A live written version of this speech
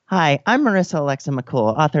Hi, I'm Marissa Alexa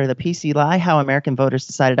McCool, author of The PC Lie, How American Voters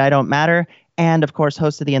Decided I Don't Matter, and, of course,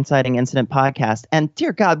 host of the Inciting Incident podcast. And,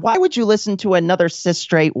 dear God, why would you listen to another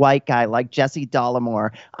cis-straight white guy like Jesse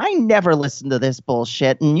Dollemore? I never listen to this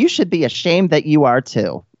bullshit, and you should be ashamed that you are,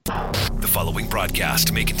 too. The following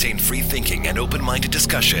broadcast may contain free thinking and open-minded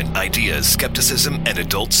discussion, ideas, skepticism, and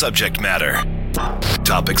adult subject matter.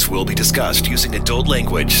 Topics will be discussed using adult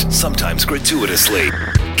language, sometimes gratuitously.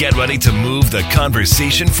 Get ready to move the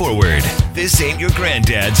conversation forward. This ain't your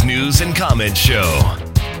granddad's news and comment show.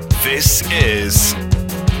 This is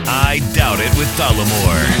I Doubt It with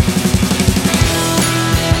Dollemore.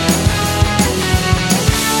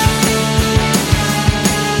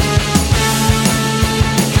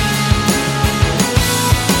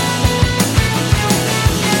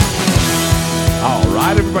 All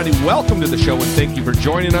right, everybody, welcome to the show, and thank you for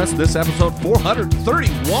joining us. This episode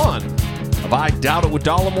 431 of I Doubt It with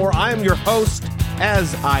Dollemore. I am your host,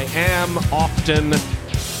 as I am often,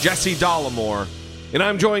 Jesse Dollemore, and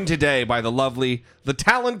I'm joined today by the lovely, the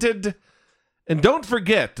talented, and don't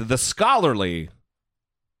forget, the scholarly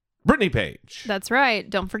Brittany Page. That's right.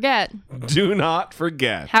 Don't forget. Do not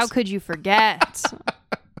forget. How could you forget?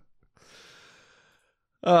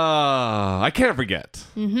 I can't forget.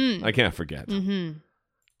 Mm-hmm. I can't forget. Mm-hmm.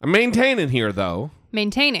 I'm maintaining here, though.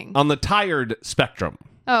 Maintaining. On the tired spectrum.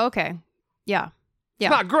 Oh, okay. Yeah.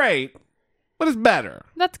 It's not great, but it's better.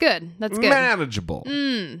 That's good. That's good. Manageable.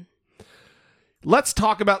 Let's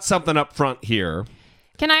talk about something up front here.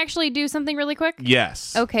 Can I actually do something really quick?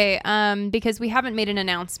 Yes. Okay, because we haven't made an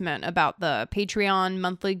announcement about the Patreon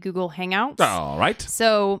monthly Google Hangouts. All right.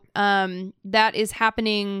 So that is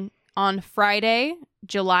happening on Friday,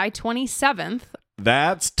 July 27th.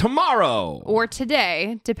 That's tomorrow. Or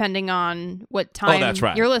today, depending on what time that's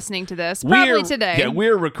right. you're listening to this. Probably today. Yeah,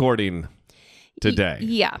 we're recording today.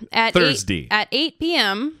 Yeah. At Thursday. At 8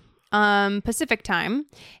 p.m. Pacific time.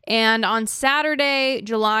 And on Saturday,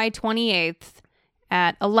 July 28th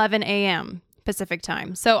at 11 a.m. Pacific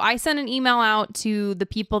time. So I sent an email out to the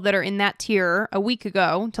people that are in that tier a week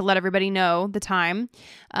ago to let everybody know the time.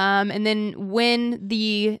 And then when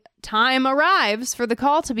the time arrives for the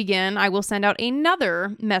call to begin, I will send out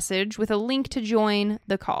another message with a link to join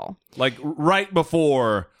the call. Like right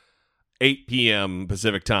before 8 p.m.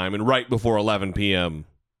 Pacific time and right before 11 p.m.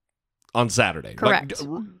 on Saturday. Correct.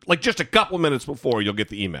 Like just a couple minutes before you'll get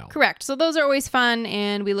the email. Correct. So those are always fun,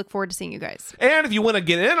 and we look forward to seeing you guys. And if you want to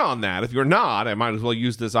get in on that, if you're not, I might as well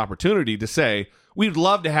use this opportunity to say, we'd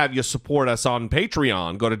love to have you support us on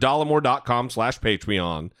Patreon. Go to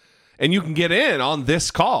dollemore.com/Patreon, and you can get in on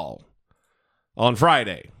this call on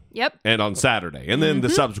Friday. Yep. And on Saturday. And then the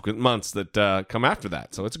subsequent months that come after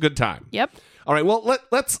that. So it's a good time. Yep. All right, well,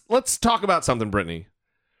 let's talk about something, Brittany.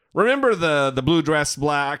 Remember the blue dress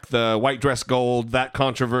black, the white dress gold, that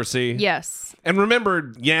controversy? Yes. And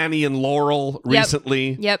remember Yanni and Laurel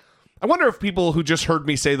recently? Yep. I wonder if people who just heard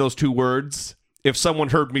me say those two words, if someone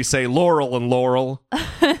heard me say Laurel and Laurel,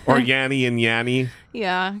 or Yanni and Yanni.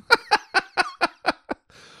 Yeah.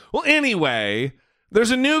 Well, anyway,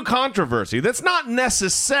 there's a new controversy that's not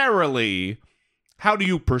necessarily how do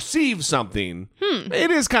you perceive something.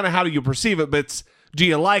 It is kind of how do you perceive it, but it's do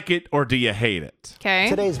you like it or do you hate it? Okay.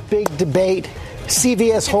 Today's big debate,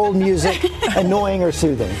 CVS hold music, annoying or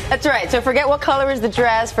soothing? That's right. So forget what color is the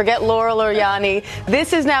dress, forget Laurel or Yanni.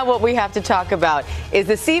 This is now what we have to talk about. Is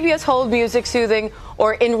the CVS hold music soothing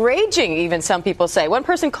or enraging, even some people say? One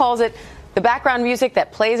person calls it the background music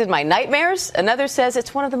that plays in my nightmares. Another says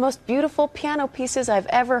it's one of the most beautiful piano pieces I've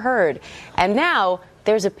ever heard. And now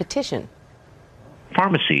there's a petition.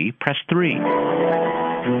 Pharmacy, press 3.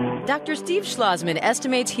 Dr. Steve Schlossman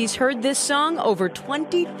estimates he's heard this song over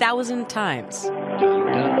 20,000 times.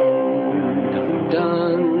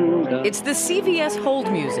 It's the CVS hold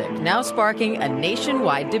music, now sparking a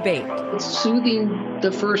nationwide debate. It's soothing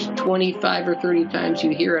the first 25 or 30 times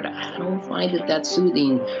you hear it. I don't find it that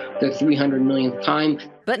soothing the 300 millionth time.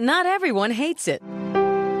 But not everyone hates it.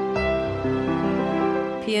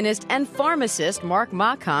 Pianist and pharmacist Mark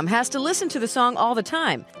Macham has to listen to the song all the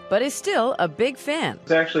time, but is still a big fan.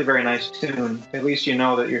 It's actually a very nice tune. At least you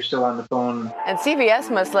know that you're still on the phone. And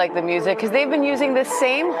CVS must like the music because they've been using the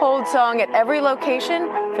same hold song at every location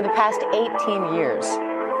for the past 18 years.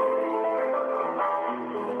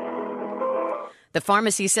 The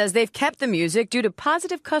pharmacy says they've kept the music due to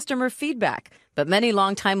positive customer feedback, but many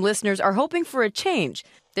longtime listeners are hoping for a change.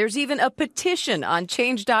 There's even a petition on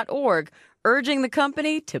change.org urging the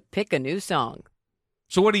company to pick a new song.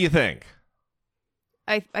 So what do you think?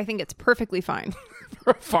 I think it's perfectly fine.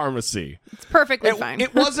 For a pharmacy. It's perfectly fine.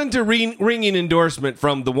 It wasn't a ringing endorsement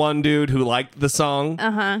from the one dude who liked the song.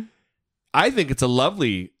 Uh-huh. I think it's a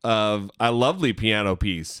lovely piano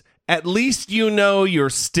piece. At least you know you're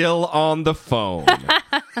still on the phone.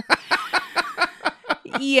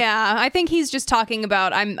 Yeah, I think he's just talking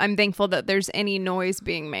about I'm thankful that there's any noise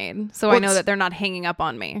being made, so I know that they're not hanging up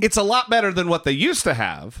on me. It's a lot better than what they used to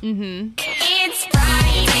have. Mm-hmm. It's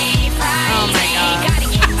Friday. Oh my God. Gotta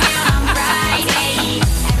get down Friday.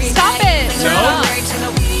 Stop it. No. To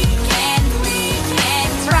the weekend.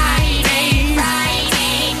 Friday. Getting down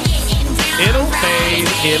It'll fade.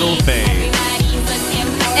 It'll fade.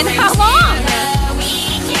 And how long?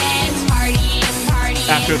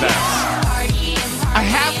 After that. I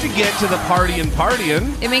have to get to the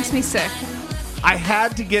partying. It makes me sick. I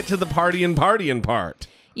had to get to the partying part.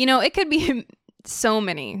 You know, it could be so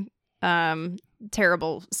many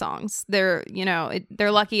terrible songs. They're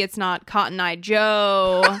lucky it's not Cotton Eye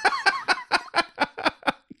Joe.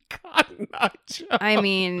 Cotton Eye Joe. I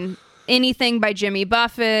mean, anything by Jimmy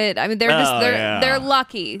Buffett. I mean, they're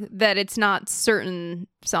lucky that it's not certain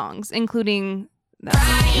songs, including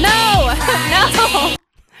that. No.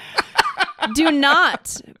 Do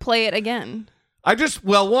not play it again. We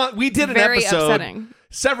did an Very episode upsetting.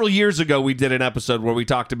 several years ago. We did an episode where we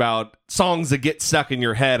talked about songs that get stuck in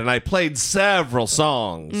your head, and I played several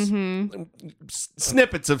songs,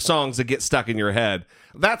 snippets of songs that get stuck in your head.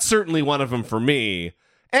 That's certainly one of them for me.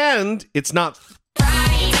 And it's not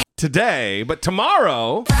today, but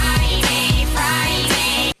tomorrow.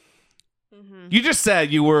 You just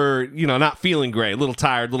said you were, not feeling great, a little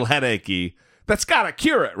tired, a little headachy. That's got to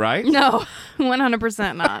cure it, right? No,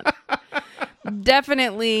 100% not.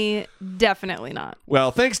 Definitely not.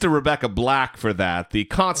 Well, thanks to Rebecca Black for that, the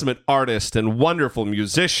consummate artist and wonderful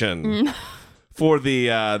musician for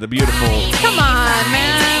the beautiful... Come on,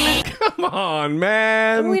 man. Come on,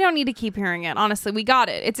 man. We don't need to keep hearing it. Honestly, we got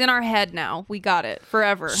it. It's in our head now. We got it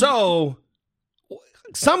forever. So,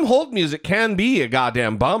 some hold music can be a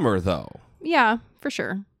goddamn bummer, though. Yeah, for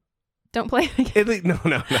sure. Don't play it again.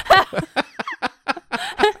 No.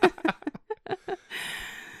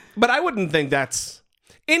 But I wouldn't think that's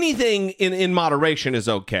anything in moderation is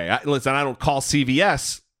okay. Listen, I don't call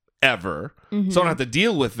CVS ever, so I don't have to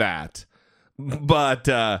deal with that. But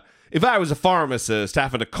if I was a pharmacist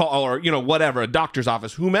having to call, or whatever, a doctor's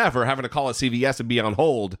office, whomever, having to call a CVS and be on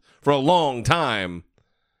hold for a long time,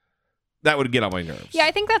 that would get on my nerves. Yeah,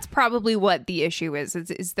 I think that's probably what the issue is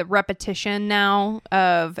the repetition now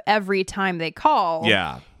of every time they call.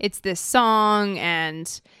 Yeah. It's this song,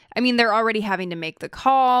 and I mean, they're already having to make the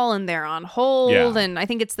call, and they're on hold, and I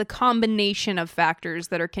think it's the combination of factors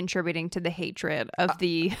that are contributing to the hatred of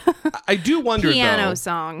the I do wonder, piano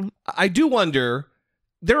song. I do wonder,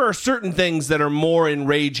 there are certain things that are more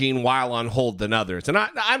enraging while on hold than others, and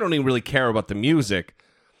I don't even really care about the music.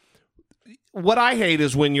 What I hate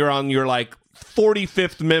is when you're on your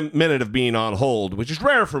 45th minute of being on hold, which is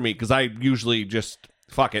rare for me because I usually just,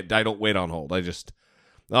 fuck it, I don't wait on hold.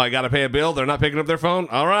 I got to pay a bill. They're not picking up their phone.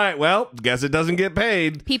 All right, well, guess it doesn't get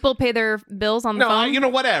paid. People pay their bills on the phone? No,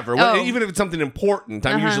 whatever. Oh. Even if it's something important,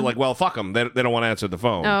 I'm usually like, well, fuck them. They don't want to answer the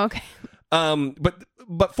phone. Oh, okay.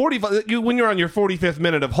 But 45, when you're on your 45th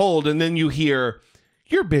minute of hold and then you hear...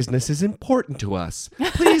 Your business is important to us.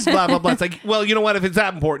 Please, blah, blah, blah. It's like, well, you know what? If it's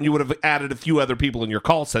that important, you would have added a few other people in your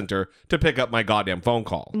call center to pick up my goddamn phone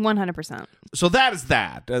call. 100%. So that is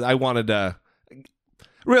that. I wanted to...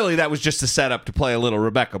 Really, that was just a setup to play a little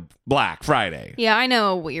Rebecca Black Friday. Yeah, I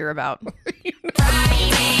know what you're about. Come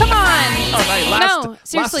on. All right, no,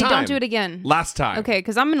 seriously, don't do it again. Last time. Okay,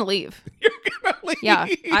 because I'm going to leave. You're going to leave? Yeah,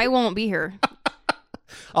 I won't be here.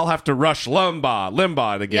 I'll have to rush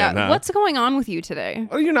Limbaugh again. Yeah, what's going on with you today?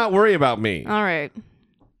 Oh, you're not worried about me. All right.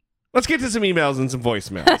 Let's get to some emails and some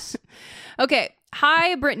voicemails. Okay.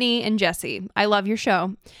 Hi, Brittany and Jesse. I love your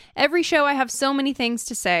show. Every show I have so many things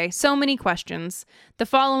to say, so many questions. The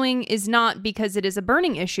following is not because it is a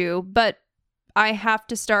burning issue, but I have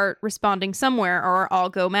to start responding somewhere or I'll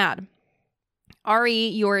go mad. RE,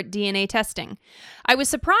 your DNA testing. I was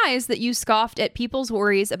surprised that you scoffed at people's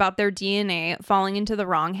worries about their DNA falling into the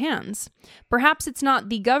wrong hands. Perhaps it's not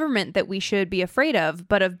the government that we should be afraid of,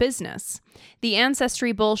 but of business. The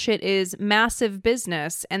ancestry bullshit is massive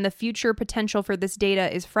business, and the future potential for this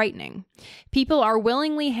data is frightening. People are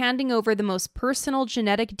willingly handing over the most personal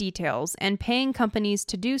genetic details and paying companies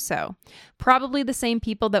to do so. Probably the same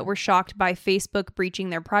people that were shocked by Facebook breaching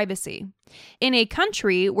their privacy. In a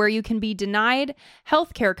country where you can be denied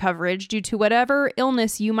healthcare coverage due to whatever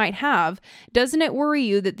illness you might have, doesn't it worry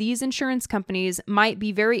you that these insurance companies might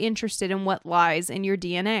be very interested in what lies in your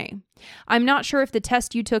DNA? I'm not sure if the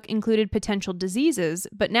test you took included potential diseases,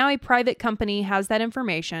 but now a private company has that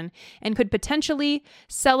information and could potentially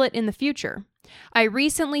sell it in the future. I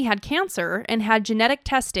recently had cancer and had genetic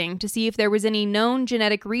testing to see if there was any known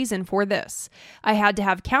genetic reason for this. I had to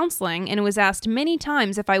have counseling and was asked many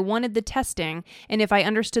times if I wanted the testing and if I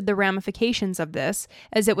understood the ramifications of this,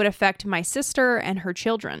 as it would affect my sister and her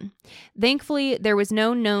children. Thankfully, there was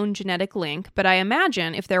no known genetic link, but I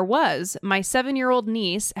imagine if there was, my 7-year-old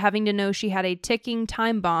niece having to know she had a ticking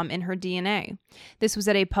time bomb in her DNA. This was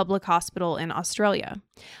at a public hospital in Australia.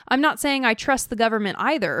 I'm not saying I trust the government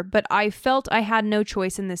either, but I felt I had no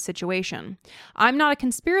choice in this situation. I'm not a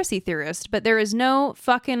conspiracy theorist, but there is no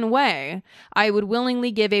fucking way I would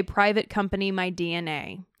willingly give a private company my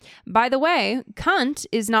DNA. By the way, cunt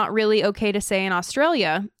is not really okay to say in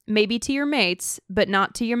Australia, maybe to your mates, but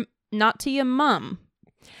not to your mum.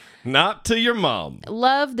 Not to your mom.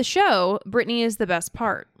 Love the show. Brittany is the best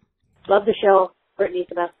part. Love the show. Brittany's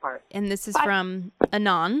the best part. And this is from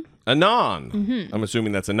Anon. Anon. Mm-hmm. I'm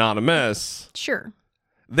assuming that's anonymous. Sure.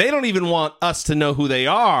 They don't even want us to know who they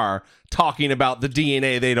are, talking about the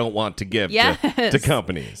DNA they don't want to give to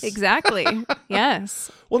companies. Exactly.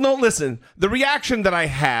 Yes. Well, no, listen. The reaction that I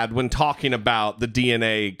had when talking about the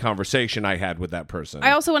DNA conversation I had with that person.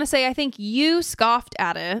 I also want to say I think you scoffed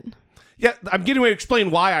at it. Yeah, I'm getting ready to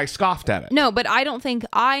explain why I scoffed at it. No, but I don't think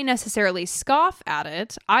I necessarily scoff at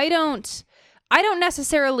it. I don't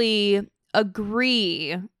necessarily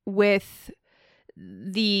agree with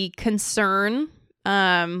the concern.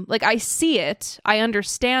 Like, I see it. I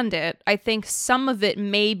understand it. I think some of it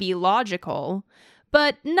may be logical,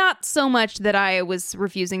 but not so much that I was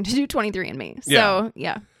refusing to do 23andMe. So,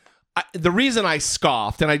 yeah. The reason I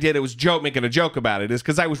scoffed, and I did, it was making a joke about it, is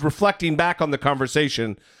because I was reflecting back on the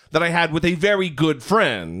conversation that I had with a very good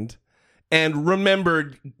friend and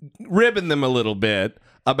remembered ribbing them a little bit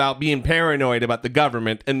about being paranoid about the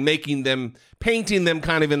government and painting them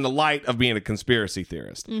kind of in the light of being a conspiracy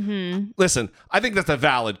theorist. Mm-hmm. Listen, I think that's a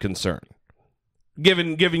valid concern.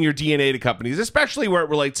 Giving your DNA to companies, especially where it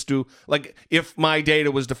relates to, like, if my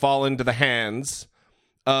data was to fall into the hands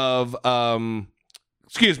of,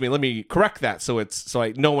 excuse me, let me correct that so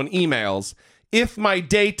no one emails. If my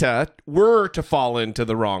data were to fall into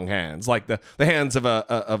the wrong hands, like the hands of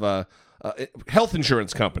a health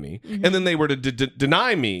insurance company, mm-hmm. and then they were to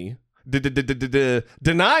deny me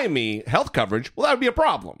health coverage, well, that would be a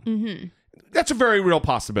problem. Mm-hmm. That's a very real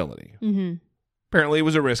possibility. Mm-hmm. Apparently, it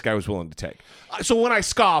was a risk I was willing to take. So when I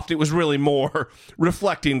scoffed, it was really more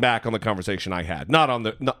reflecting back on the conversation I had, not on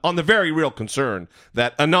the very real concern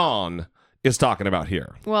that Anon is talking about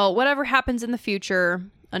here. Well, whatever happens in the future,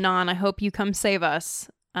 Anon, I hope you come save us,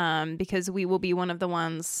 because we will be one of the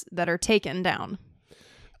ones that are taken down.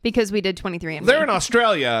 Because we did 23andMe. They're in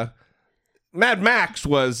Australia. Mad Max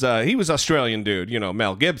was Australian dude,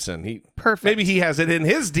 Mel Gibson. Perfect. Maybe he has it in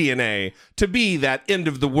his DNA to be that end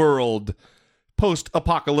of the world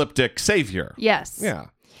post-apocalyptic savior. Yes. Yeah.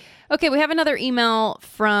 Okay, we have another email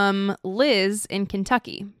from Liz in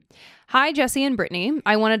Kentucky. Hi, Jesse and Brittany.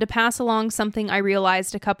 I wanted to pass along something I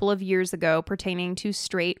realized a couple of years ago pertaining to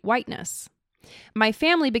straight whiteness. My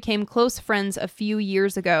family became close friends a few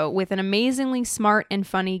years ago with an amazingly smart and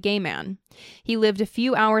funny gay man. He lived a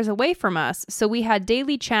few hours away from us, so we had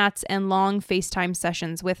daily chats and long FaceTime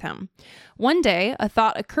sessions with him. One day, a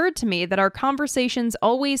thought occurred to me that our conversations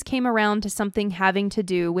always came around to something having to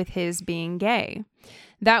do with his being gay.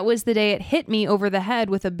 That was the day it hit me over the head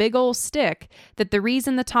with a big ol' stick that the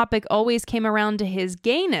reason the topic always came around to his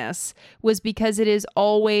gayness was because it is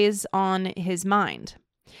always on his mind.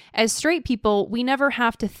 As straight people, we never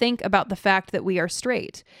have to think about the fact that we are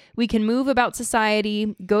straight. We can move about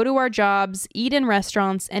society, go to our jobs, eat in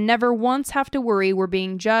restaurants, and never once have to worry we're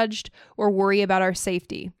being judged or worry about our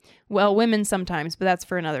safety. Well, women sometimes, but that's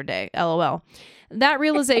for another day. LOL. That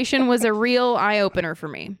realization was a real eye-opener for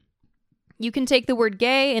me. You can take the word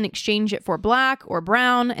gay and exchange it for black or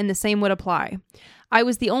brown, and the same would apply. I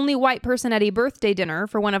was the only white person at a birthday dinner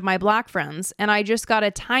for one of my black friends, and I just got a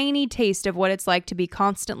tiny taste of what it's like to be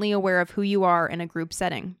constantly aware of who you are in a group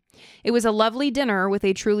setting. It was a lovely dinner with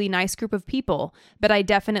a truly nice group of people, but I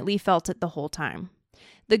definitely felt it the whole time.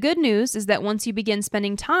 The good news is that once you begin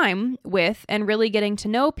spending time with and really getting to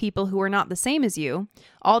know people who are not the same as you,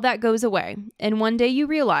 all that goes away, and one day you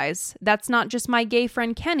realize that's not just my gay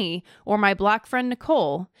friend Kenny or my black friend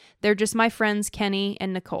Nicole, they're just my friends Kenny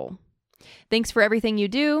and Nicole. Thanks for everything you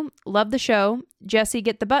do. Love the show. Jesse,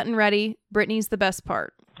 get the button ready. Brittany's the best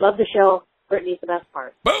part. Love the show. Brittany's the best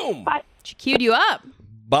part. Boom! Bye. She queued you up.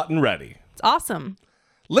 Button ready. It's awesome.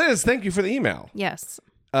 Liz, thank you for the email. Yes.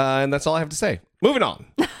 And that's all I have to say. Moving on.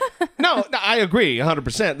 No, I agree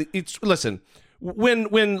 100%. Listen,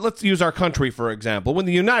 when let's use our country for example. When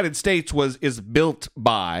the United States is built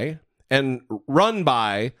by and run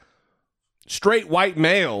by straight white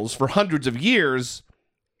males for hundreds of years,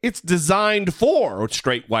 it's designed for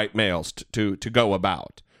straight white males to go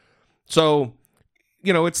about. So,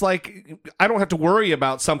 it's like I don't have to worry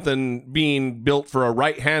about something being built for a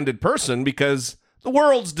right-handed person because the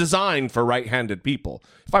world's designed for right-handed people.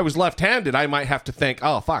 If I was left-handed, I might have to think,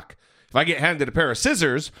 oh, fuck. If I get handed a pair of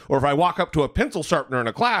scissors or if I walk up to a pencil sharpener in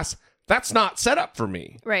a class, that's not set up for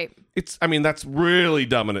me. Right. That's really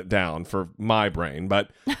dumbing it down for my brain, but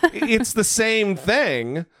it's the same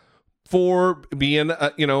thing for being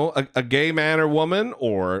a gay man or woman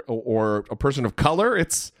or a person of color.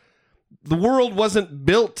 The world wasn't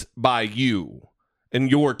built by you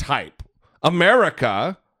and your type.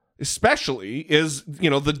 America, especially, is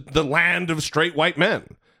the land of straight white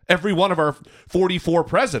men. Every one of our 44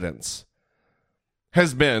 presidents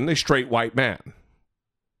has been a straight white man,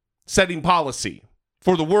 setting policy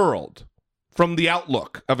for the world from the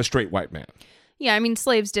outlook of a straight white man. Yeah, I mean,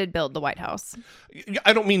 slaves did build the White House.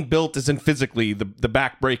 I don't mean built as in physically the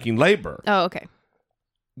back-breaking labor. Oh, okay.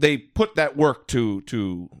 They put that work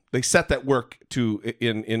they set that work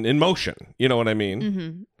in motion. You know what I mean?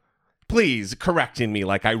 Mm-hmm. Please correcting me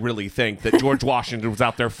like I really think that George Washington was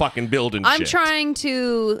out there fucking building shit. I'm trying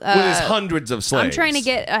to... with his hundreds of slaves. I'm trying to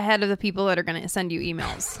get ahead of the people that are going to send you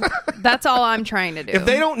emails. That's all I'm trying to do. If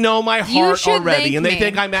they don't know my heart already and they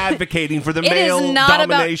think I'm advocating for the male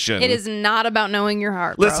domination... It is not about knowing your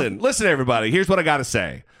heart, bro. Listen, everybody. Here's what I got to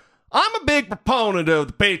say. I'm a big proponent of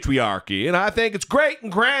the patriarchy, and I think it's great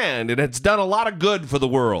and grand, and it's done a lot of good for the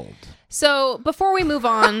world. So before we move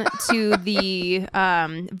on to the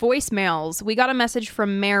voicemails, we got a message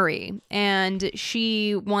from Mary, and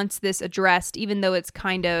she wants this addressed, even though it's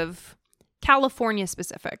kind of California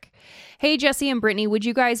specific. Hey, Jesse and Brittany, would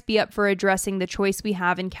you guys be up for addressing the choice we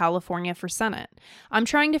have in California for Senate? I'm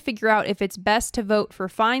trying to figure out if it's best to vote for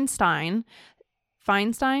Feinstein.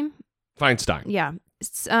 Feinstein? Feinstein. Yeah.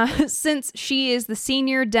 Since she is the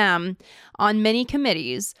senior Dem on many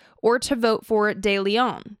committees, or to vote for De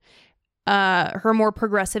Leon, her more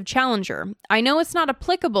progressive challenger. I know it's not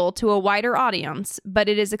applicable to a wider audience, but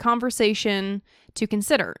it is a conversation to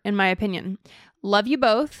consider, in my opinion. Love you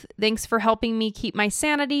both. Thanks for helping me keep my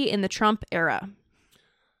sanity in the Trump era.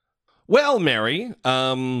 Well, Mary,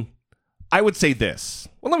 I would say this.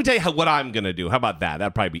 Well, let me tell you what I'm going to do. How about that?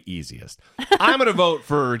 That'd probably be easiest. I'm going to vote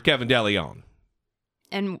for Kevin De Leon.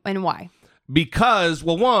 And why? Because,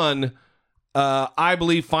 well, one, I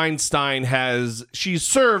believe Feinstein she's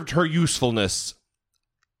served her usefulness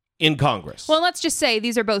in Congress. Well, let's just say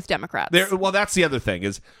these are both Democrats. Well, that's the other thing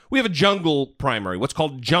is we have a jungle primary, what's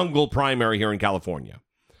called jungle primary here in California.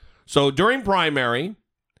 So during primary,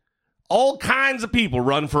 all kinds of people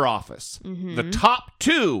run for office. Mm-hmm. The top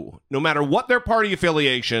two, no matter what their party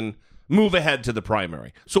affiliation, move ahead to the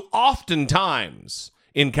primary. So oftentimes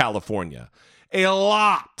in California, a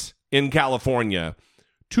lot in California,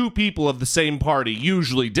 two people of the same party,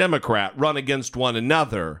 usually Democrat, run against one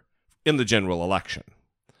another in the general election.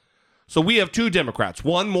 So we have two Democrats,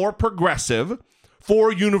 one more progressive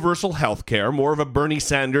for universal health care, more of a Bernie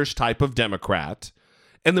Sanders type of Democrat.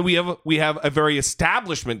 And then we have a very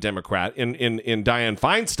establishment Democrat in Dianne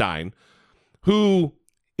Feinstein, who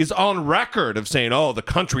is on record of saying, oh, the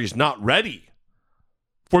country's not ready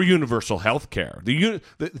for universal health care.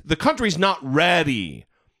 The country's not ready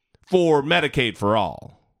for Medicaid for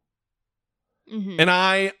all. Mm-hmm. And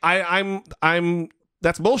I'm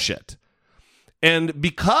that's bullshit. And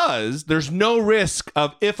because there's no risk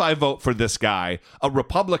of, if I vote for this guy, a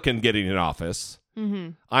Republican getting in office,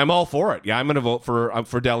 mm-hmm. I'm all for it. Yeah, I'm going to vote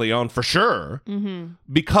for De Leon for sure, mm-hmm.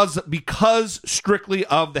 because strictly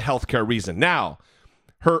of the healthcare reason. Now,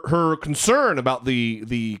 her concern about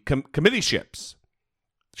the committeeships.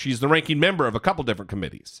 She's the ranking member of a couple different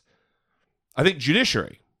committees. I think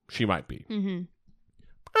Judiciary, she might be. Mm-hmm.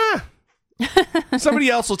 Somebody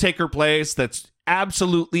else will take her place that's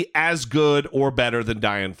absolutely as good or better than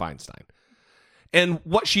Dianne Feinstein. And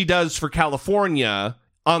what she does for California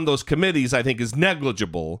on those committees, I think, is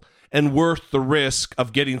negligible and worth the risk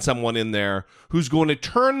of getting someone in there who's going to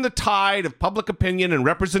turn the tide of public opinion and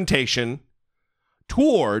representation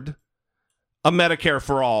toward a Medicare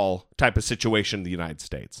for all type of situation in the United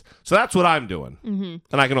States. So that's what I'm doing. Mm-hmm.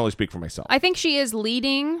 And I can only speak for myself. I think she is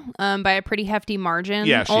leading by a pretty hefty margin.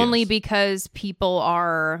 Yeah, she only is. Because people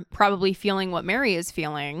are probably feeling what Mary is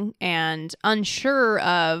feeling and unsure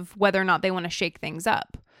of whether or not they want to shake things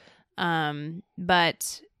up.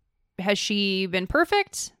 But has she been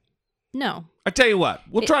perfect? No. I tell you what,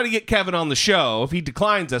 we'll try to get Kevin on the show. If he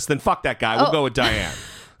declines us, then fuck that guy. We'll go with Dianne.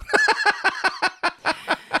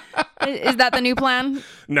 Is that the new plan?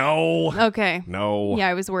 No. Okay. No. Yeah,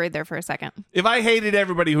 I was worried there for a second. If I hated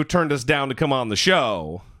everybody who turned us down to come on the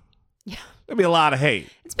show, there'd be a lot of hate.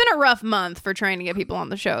 It's been a rough month for trying to get people on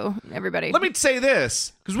the show, everybody. Let me say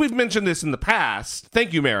this, because we've mentioned this in the past.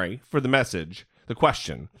 Thank you, Mary, for the message, the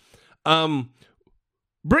question.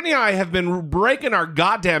 Brittany and I have been breaking our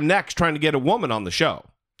goddamn necks trying to get a woman on the show.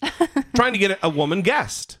 Trying to get a woman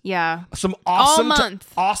guest. Yeah. Some All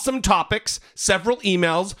month. awesome topics, several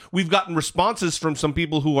emails. We've gotten responses from some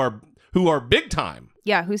people who are big time.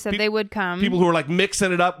 Yeah, who said they would come. People who are like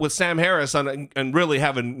mixing it up with Sam Harris and really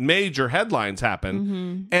having major headlines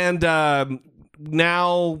happen. And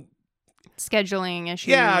now scheduling issues.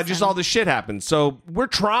 Yeah, just all this shit happens. So we're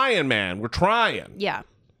trying, man. We're trying. Yeah.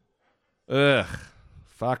 Ugh.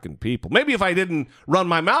 Fucking people. Maybe if I didn't run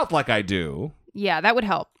my mouth like I do. Yeah, that would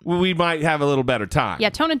help. We might have a little better time. Yeah,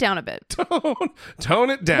 tone it down a bit. Tone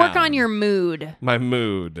it down. Work on your mood. My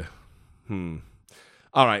mood.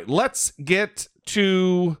 All right, let's get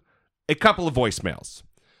to a couple of voicemails.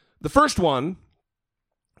 The first one,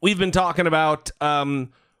 we've been talking about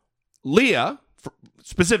Leah,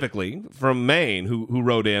 specifically from Maine, who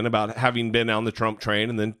wrote in about having been on the Trump train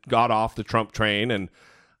and then got off the Trump train. And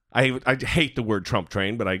I hate the word Trump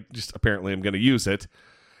train, but I just apparently am going to use it.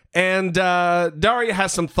 And Daria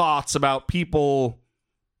has some thoughts about people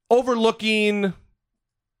overlooking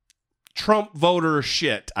Trump voter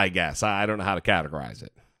shit, I guess. I don't know how to categorize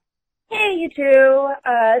it. Hey, you two.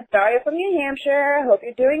 Daria from New Hampshire. Hope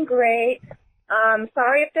you're doing great.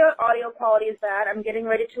 Sorry if the audio quality is bad. I'm getting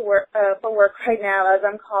ready to work for work right now as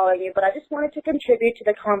I'm calling you, but I just wanted to contribute to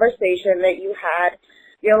the conversation that you had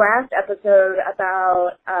your last episode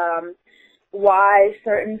about why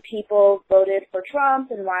certain people voted for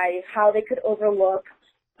Trump and how they could overlook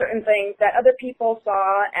certain things that other people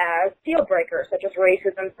saw as deal breakers, such as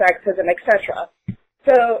racism, sexism, etc.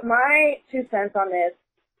 So my 2 cents on this,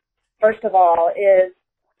 first of all, is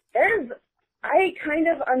I kind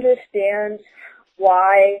of understand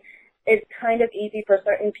why it's kind of easy for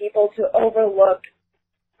certain people to overlook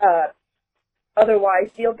otherwise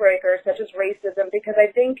deal breakers such as racism, because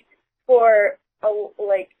I think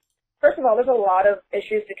first of all, there's a lot of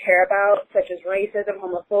issues to care about, such as racism,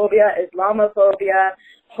 homophobia, Islamophobia,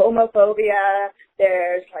 homophobia,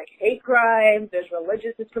 there's hate crimes, there's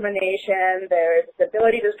religious discrimination, there's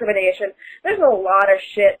disability discrimination. There's a lot of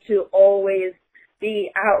shit to always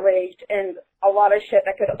be outraged and a lot of shit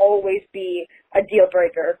that could always be a deal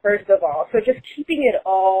breaker, first of all. So just keeping it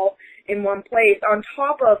all in one place on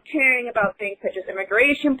top of caring about things such as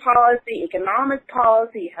immigration policy, economic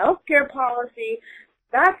policy, healthcare policy,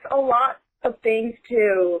 that's a lot of things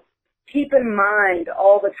to keep in mind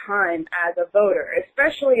all the time as a voter,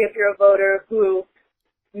 especially if you're a voter who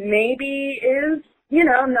maybe is,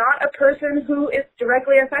 not a person who is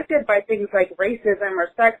directly affected by things like racism or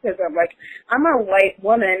sexism. Like, I'm a white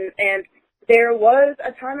woman, and there was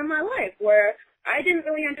a time in my life where I didn't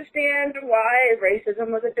really understand why racism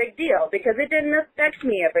was a big deal, because it didn't affect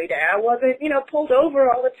me every day. I wasn't, pulled over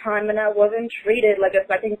all the time, and I wasn't treated like a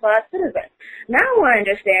second-class citizen. Now I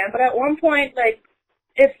understand, but at one point,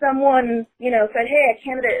 if someone, said, hey, a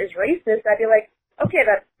candidate is racist, I'd be like, okay,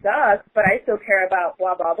 that sucks, but I still care about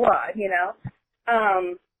blah, blah, blah,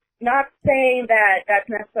 Not saying that that's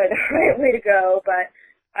necessarily the right way to go, but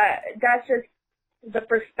that's just the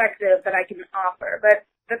perspective that I can offer. But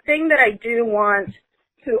the thing that I do want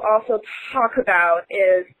to also talk about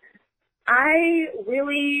is I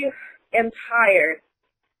really am tired.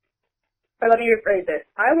 Or let me rephrase this.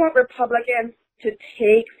 I want Republicans to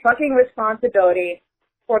take fucking responsibility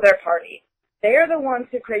for their party. They are the ones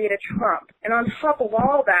who created Trump. And on top of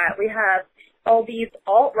all that, we have all these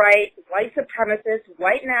alt-right, white supremacist,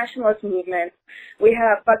 white nationalist movements. We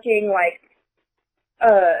have fucking,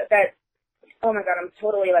 oh my God, I'm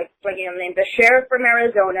totally blanking on the name. The sheriff from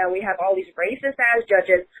Arizona. We have all these racist-ass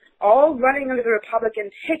judges all running under the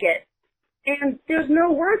Republican ticket, and there's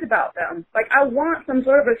no words about them. I want some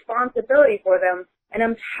sort of responsibility for them, and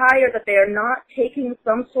I'm tired that they are not taking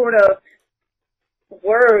some sort of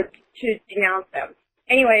words to denounce them.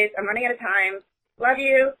 Anyways, I'm running out of time. Love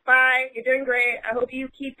you. Bye. You're doing great. I hope you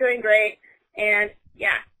keep doing great. And,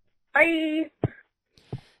 yeah. Bye.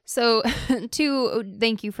 So,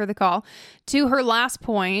 thank you for the call. To her last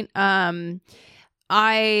point, I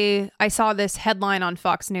saw this headline on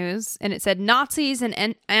Fox News, and it said Nazis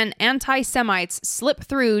and anti-Semites slip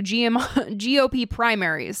through GOP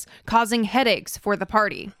primaries, causing headaches for the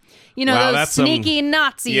party. Wow, those sneaky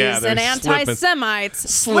Nazis and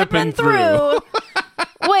anti-Semites slipping through.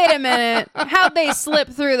 Wait a minute. How'd they slip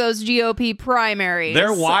through those GOP primaries?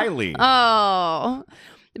 They're wily. Oh.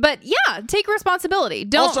 But yeah, take responsibility.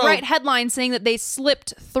 Don't Also, write headlines saying that they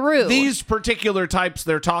slipped through. These particular types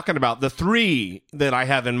they're talking about, the three that I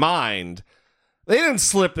have in mind, they didn't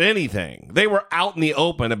slip anything. They were out in the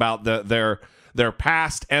open about their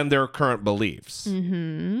past and their current beliefs.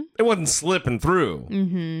 Mm-hmm. It wasn't slipping through.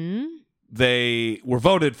 Mm-hmm. They were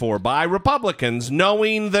voted for by Republicans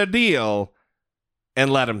knowing the deal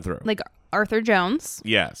and let them through. Like Arthur Jones.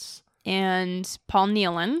 Yes. And Paul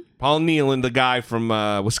Nealon. Paul Nealon, the guy from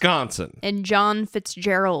Wisconsin. And John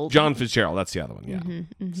Fitzgerald. John Fitzgerald, that's the other one, yeah.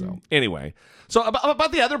 Mm-hmm, mm-hmm. So anyway, so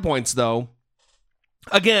about the other points, though,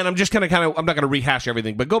 again, I'm just I'm not going to rehash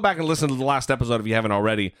everything, but go back and listen to the last episode if you haven't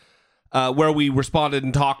already, where we responded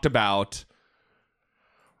and talked about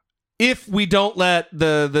if we don't let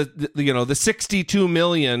the 62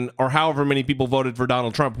 million or however many people voted for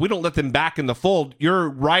Donald Trump, we don't let them back in the fold, you're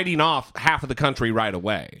writing off half of the country right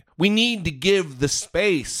away. We need to give the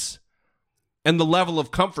space and the level of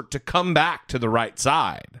comfort to come back to the right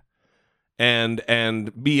side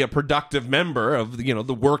and be a productive member of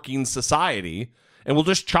the working society, and we'll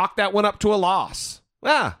just chalk that one up to a loss.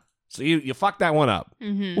 So you fucked that one up.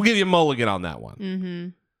 Mm-hmm. We'll give you a mulligan on that one. Mm-hmm.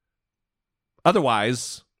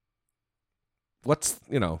 Otherwise,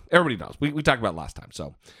 everybody knows. We talked about it last time.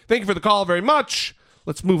 So thank you for the call very much.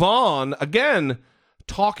 Let's move on. Again,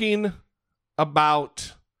 talking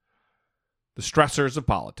about the stressors of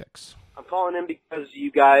politics. I'm calling in because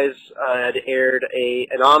you guys had aired a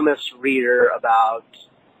anonymous writer about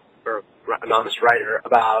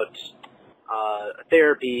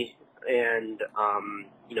therapy and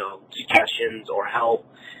suggestions or help,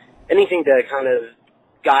 anything to kind of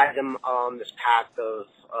guide them on this path of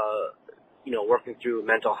working through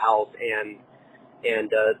mental health and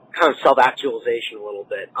kind of self-actualization a little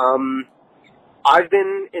bit. I've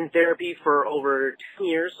been in therapy for over 10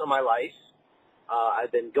 years of my life.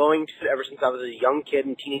 I've been going to it ever since I was a young kid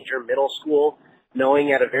and teenager in middle school,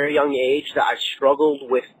 knowing at a very young age that I struggled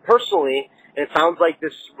with personally, and it sounds like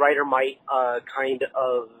this writer might kind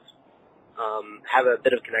of have a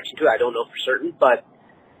bit of connection to it. I don't know for certain, but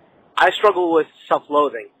I struggle with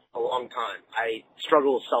self-loathing a long time. I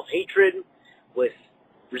struggle with self-hatred, with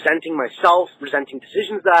resenting myself, resenting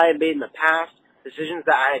decisions that I had made in the past, decisions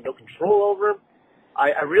that I had no control over.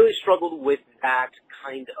 I really struggled with that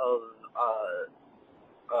kind of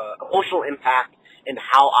emotional impact and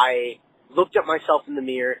how I looked at myself in the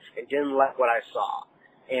mirror and didn't like what I saw.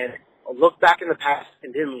 And I looked back in the past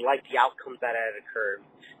and didn't like the outcomes that had occurred.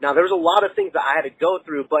 Now, there was a lot of things that I had to go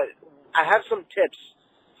through, but I have some tips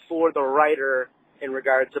for the writer in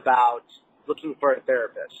regards about looking for a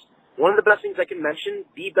therapist. One of the best things I can mention,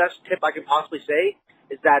 the best tip I can possibly say,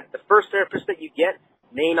 is that the first therapist that you get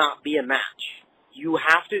may not be a match. You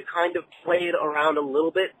have to kind of play it around a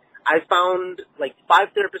little bit. I found like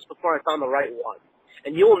 5 therapists before I found the right one.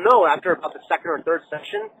 And you'll know after about the second or third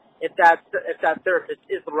session if that therapist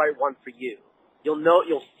is the right one for you.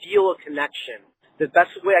 You'll feel a connection. The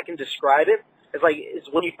best way I can describe it is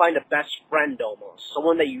when you find a best friend almost,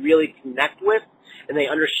 someone that you really connect with and they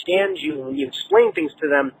understand you. When you explain things to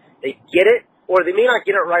them, they get it, or they may not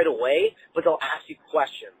get it right away, but they'll ask you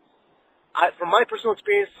questions. From my personal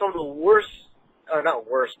experience, some of the worst, or not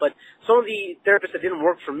worst, but some of the therapists that didn't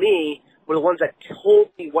work for me were the ones that told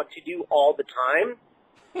me what to do all the time.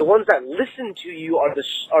 The ones that listen to you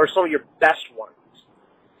are some of your best ones.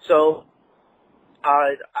 So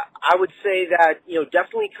I would say that,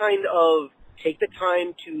 definitely kind of take the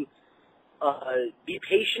time to be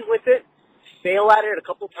patient with it, fail at it a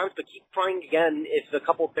couple of times, but keep trying again if a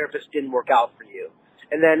couple of therapists didn't work out for you.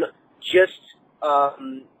 And then just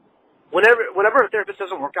whenever a therapist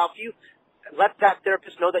doesn't work out for you, let that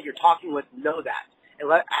therapist know that you're talking with know that.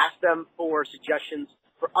 And ask them for suggestions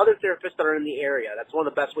for other therapists that are in the area. That's one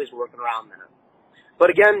of the best ways of working around that. But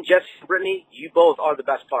again, Jess and Brittany, you both are the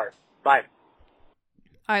best part. Bye.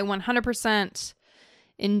 I 100%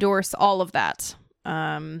 endorse all of that.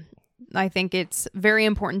 I think it's very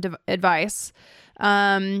important advice.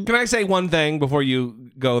 Can I say one thing before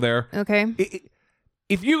you go there? Okay.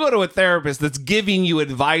 If you go to a therapist that's giving you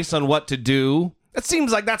advice on what to do, it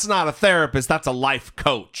seems like that's not a therapist, that's a life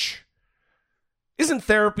coach. Isn't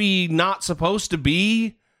therapy not supposed to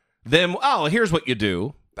be them, oh, here's what you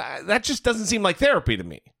do? That just doesn't seem like therapy to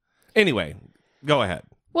me. Anyway, go ahead.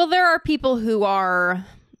 Well, there are people who are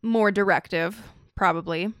more directive,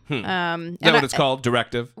 probably. Is that what it's called?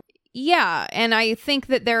 Directive? Yeah, and I think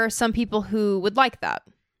that there are some people who would like that,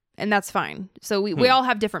 and that's fine. So we all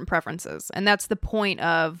have different preferences, and that's the point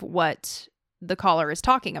of what the caller is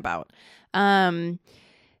talking about.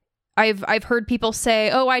 I've heard people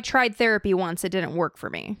say, "Oh, I tried therapy once; it didn't work for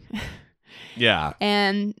me," Yeah.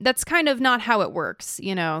 And that's kind of not how it works.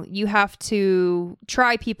 You know, you have to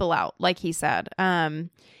try people out, like he said.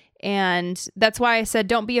 And that's why I said,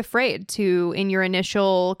 don't be afraid to, in your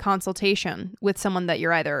initial consultation with someone that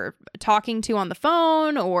you're either talking to on the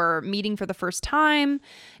phone or meeting for the first time,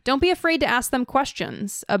 don't be afraid to ask them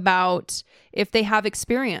questions about if they have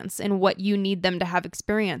experience in what you need them to have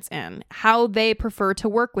experience in, how they prefer to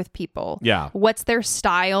work with people. Yeah. What's their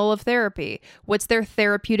style of therapy? What's their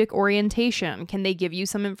therapeutic orientation? Can they give you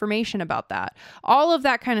some information about that? All of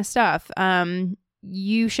that kind of stuff.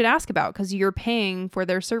 You should ask about because you're paying for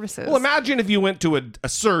their services. Well, imagine if you went to a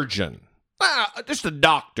surgeon, just a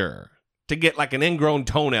doctor, to get like an ingrown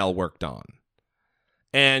toenail worked on.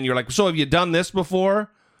 And you're like, so have you done this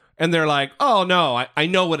before? And they're like, oh, no, I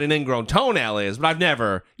know what an ingrown toenail is, but I've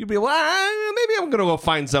never. You'd be well, maybe I'm going to go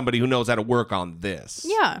find somebody who knows how to work on this.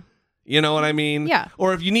 Yeah. You know what I mean? Yeah.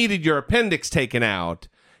 Or if you needed your appendix taken out,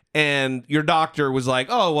 and your doctor was like,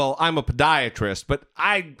 oh, well, I'm a podiatrist, but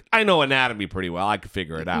I know anatomy pretty well. I could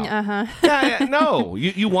figure it out. Uh-huh. Yeah, no.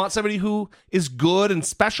 You want somebody who is good and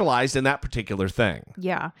specialized in that particular thing.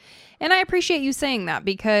 Yeah. And I appreciate you saying that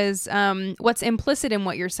because what's implicit in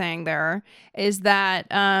what you're saying there is that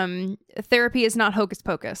therapy is not hocus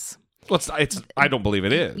pocus. Well, I don't believe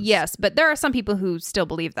it is. Yes, but there are some people who still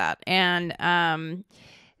believe that. And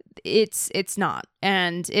it's not,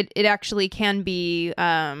 and it actually can be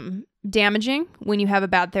damaging when you have a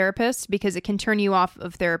bad therapist because it can turn you off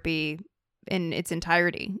of therapy in its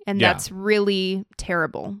entirety, and that's really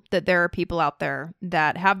terrible that there are people out there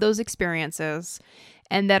that have those experiences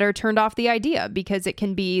and that are turned off the idea because it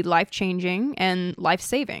can be life-changing and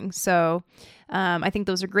life-saving. So I think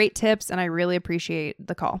those are great tips, and I really appreciate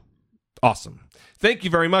the call. Awesome. Thank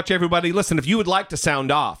you very much, everybody. Listen, if you would like to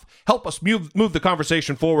sound off, help us move the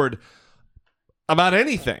conversation forward about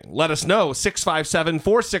anything, let us know.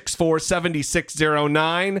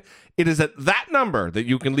 657-464-7609. It is at that number that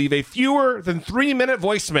you can leave a fewer than 3-minute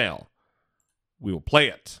voicemail. We will play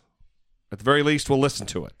it. At the very least, we'll listen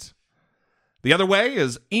to it. The other way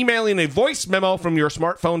is emailing a voice memo from your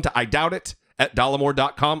smartphone to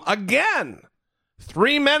idoubt@dollemore.com. Again,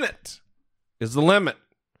 3 minutes is the limit.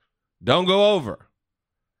 Don't go over.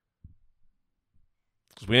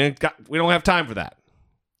 Because we don't have time for that.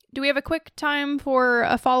 Do we have a quick time for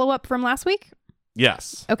a follow-up from last week?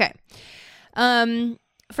 Yes. Okay.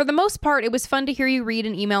 For the most part, it was fun to hear you read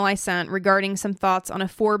an email I sent regarding some thoughts on a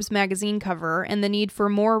Forbes magazine cover and the need for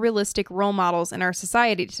more realistic role models in our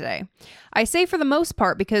society today. I say for the most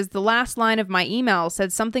part because the last line of my email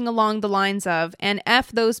said something along the lines of, and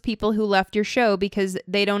F those people who left your show because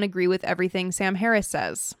they don't agree with everything Sam Harris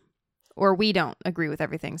says. Or we don't agree with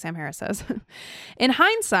everything Sam Harris says. In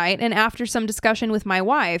hindsight, and after some discussion with my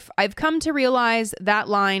wife, I've come to realize that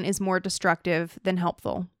line is more destructive than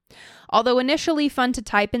helpful. Although initially fun to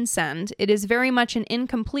type and send, it is very much an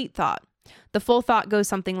incomplete thought. The full thought goes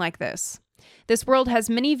something like this. This world has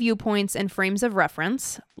many viewpoints and frames of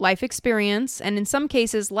reference. Life experience, and in some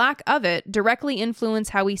cases lack of it, directly influence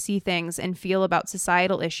how we see things and feel about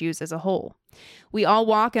societal issues as a whole. We all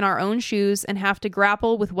walk in our own shoes and have to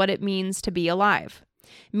grapple with what it means to be alive.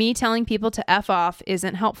 Me telling people to F off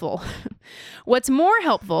isn't helpful. What's more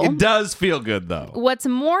helpful... It does feel good, though. What's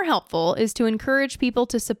more helpful is to encourage people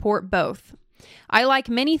to support both. I like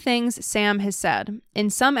many things Sam has said. In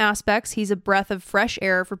some aspects, he's a breath of fresh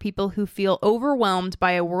air for people who feel overwhelmed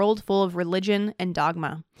by a world full of religion and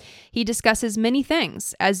dogma. He discusses many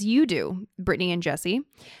things, as you do, Brittany and Jesse.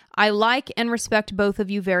 I like and respect both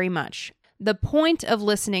of you very much. The point of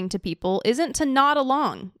listening to people isn't to nod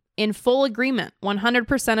along in full agreement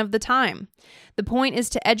 100% of the time. The point is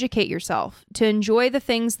to educate yourself, to enjoy the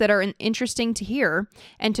things that are interesting to hear,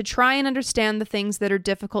 and to try and understand the things that are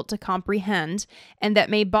difficult to comprehend and that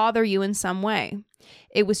may bother you in some way.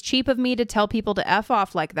 It was cheap of me to tell people to F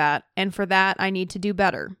off like that, and for that I need to do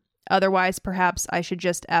better. Otherwise, perhaps I should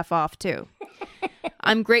just F off too.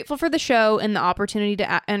 I'm grateful for the show and the opportunity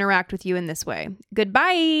to interact with you in this way.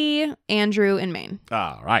 Goodbye, Andrew in Maine.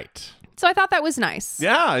 All right. So I thought that was nice.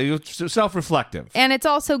 Yeah, you're self-reflective. And it's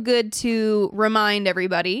also good to remind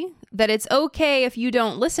everybody that it's okay if you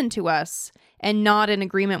don't listen to us and not in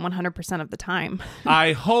agreement 100% of the time.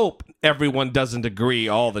 I hope everyone doesn't agree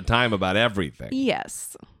all the time about everything.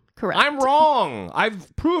 Yes, correct. I'm wrong.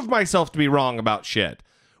 I've proved myself to be wrong about shit.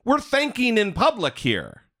 We're thinking in public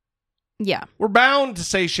here. Yeah. We're bound to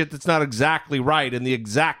say shit that's not exactly right in the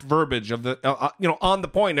exact verbiage of the, on the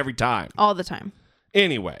point every time. All the time.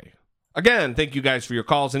 Anyway, again, thank you guys for your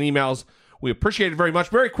calls and emails. We appreciate it very much.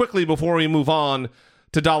 Very quickly before we move on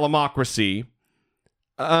to Dollemocracy,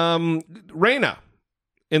 Raina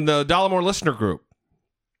in the Dollemore listener group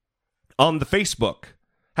on the Facebook,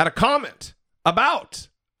 had a comment about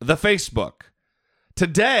the Facebook.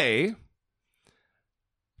 Today,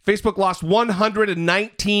 Facebook lost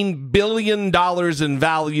 $119 billion in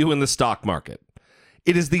value in the stock market.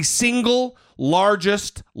 It is the single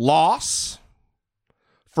largest loss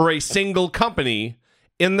for a single company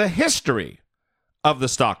in the history of the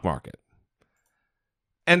stock market.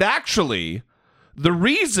 And actually, the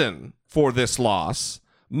reason for this loss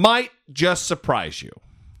might just surprise you.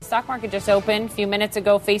 The stock market just opened. A few minutes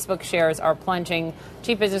ago, Facebook shares are plunging.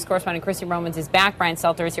 Chief Business Correspondent Christine Romans is back. Brian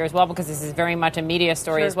Stelter is here as well because this is very much a media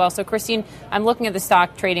story as well. So, Christine, I'm looking at the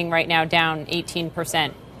stock trading right now down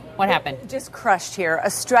 18%. What happened? Just crushed here. A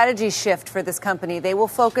strategy shift for this company. They will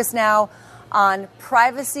focus now on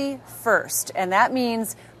privacy first, and that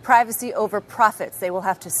means privacy over profits. They will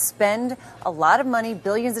have to spend a lot of money,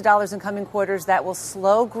 billions of dollars in coming quarters. That will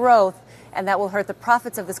slow growth, and that will hurt the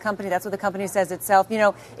profits of this company. That's what the company says itself. You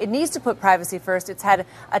know, it needs to put privacy first. It's had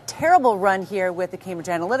a terrible run here with the Cambridge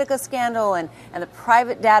Analytica scandal and the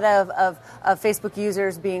private data of Facebook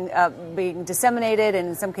users being disseminated and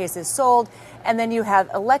in some cases sold. And then you have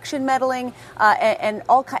election meddling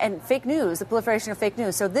and fake news, the proliferation of fake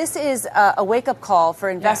news. So this is a wake-up call for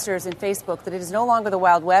investors in Facebook that it is no longer the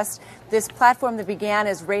Wild West. This platform that began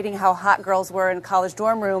as rating how hot girls were in a college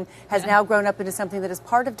dorm room has now grown up into something that is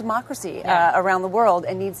part of democracy around the world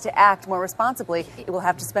and needs to act more responsibly. It will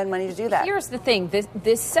have to spend money to do that. Here's the thing.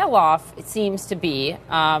 This sell-off, it seems to be,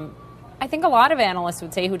 I think a lot of analysts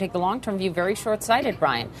would say who take the long-term view, very short-sighted,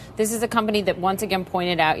 Brian. This is a company that once again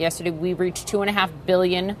pointed out yesterday we reached 2.5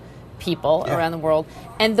 billion people around the world.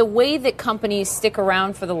 And the way that companies stick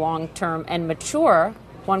around for the long term and mature,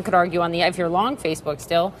 one could argue if you're long Facebook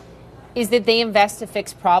still, is that they invest to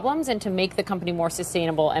fix problems and to make the company more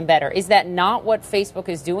sustainable and better. Is that not what Facebook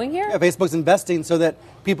is doing here? Yeah, Facebook's investing so that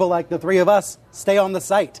people like the three of us stay on the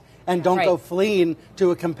site and don't go fleeing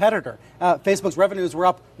to a competitor. Facebook's revenues were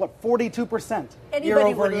up, 42% year over year.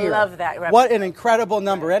 Anybody would love that revenue. What an incredible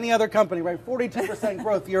number. Any other company, right? 42%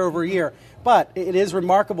 growth year over year. But it is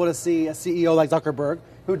remarkable to see a CEO like Zuckerberg,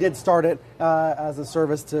 who did start it as a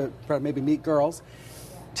service to maybe meet girls,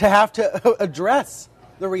 to have to address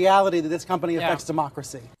the reality that this company affects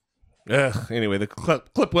democracy. Anyway, the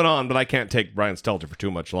clip went on, but I can't take Brian Stelter for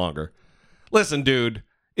too much longer. Listen, dude,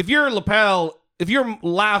 if your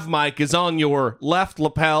lav mic is on your left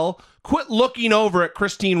lapel, quit looking over at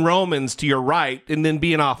Christine Romans to your right and then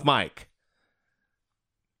being off mic.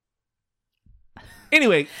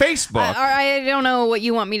 Anyway, Facebook. I don't know what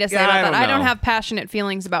you want me to say about that. I don't know. have passionate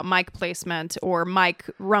feelings about mic placement or mic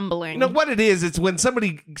rumbling. You know what it is? It's when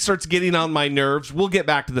somebody starts getting on my nerves. We'll get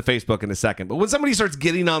back to the Facebook in a second. But when somebody starts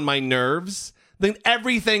getting on my nerves, then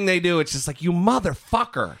everything they do, it's just like, you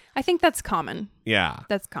motherfucker. I think that's common. Yeah.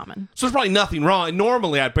 That's common. So there's probably nothing wrong.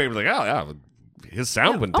 Normally, I'd probably be like, oh, yeah, his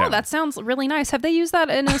sound went down. Oh, that sounds really nice. Have they used that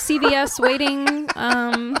in a CVS waiting?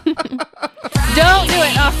 Don't do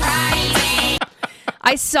it. Oh.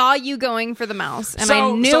 I saw you going for the mouse, and I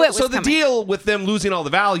knew it was coming. coming. The deal with them losing all the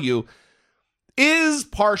value is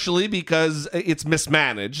partially because it's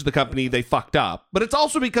mismanaged, the company they fucked up, but it's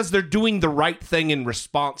also because they're doing the right thing in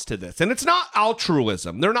response to this. And it's not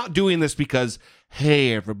altruism. They're not doing this because,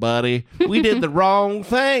 hey, everybody, we did the wrong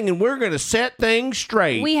thing, and we're going to set things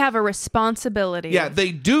straight. We have a responsibility. Yeah,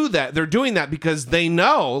 they do that. They're doing that because they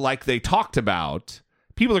know, like they talked about,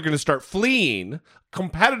 people are going to start fleeing.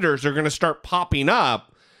 Competitors are going to start popping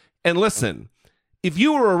up. And listen, if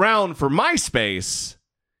you were around for MySpace,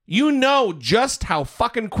 you know just how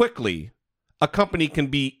fucking quickly a company can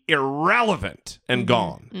be irrelevant and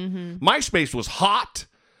gone. Mm-hmm. MySpace was hot,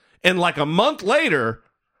 and like a month later,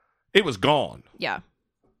 it was gone. Yeah.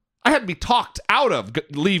 I had to be talked out of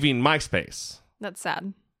leaving MySpace. That's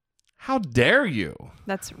sad. How dare you?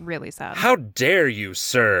 That's really sad. How dare you,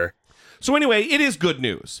 sir? So anyway, it is good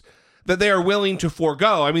news that they are willing to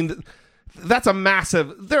forego. I mean, that's a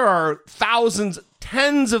massive... There are thousands,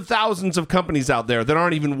 tens of thousands of companies out there that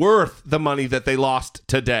aren't even worth the money that they lost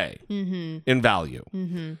today in value.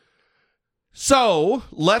 Mm-hmm. So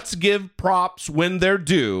let's give props when they're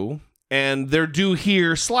due, and they're due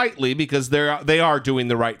here slightly because they are doing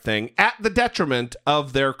the right thing at the detriment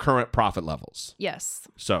of their current profit levels. Yes.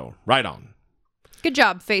 So, right on. Good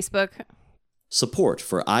job, Facebook. Support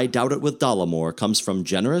for I Doubt It with Dollamore comes from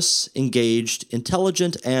generous, engaged,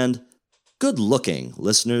 intelligent, and good-looking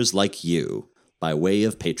listeners like you by way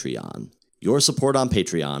of Patreon. Your support on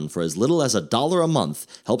Patreon for as little as $1 a month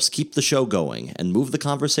helps keep the show going and move the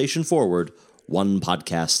conversation forward one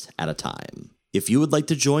podcast at a time. If you would like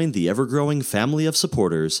to join the ever-growing family of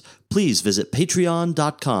supporters, please visit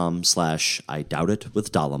patreon.com/I Doubt It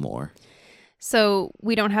with Dollamore. So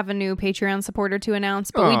we don't have a new Patreon supporter to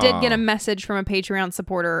announce, but we did get a message from a Patreon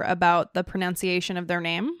supporter about the pronunciation of their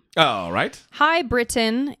name. Oh, right. Hi,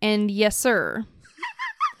 Britain, and yes, sir.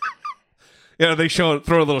 Yeah, they throw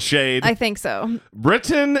a little shade. I think so.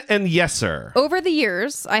 Britain and yes, sir. Over the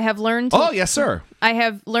years, I have learned to... Oh, yes, sir. I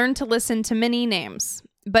have learned to listen to many names.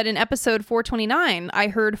 But in episode 429, I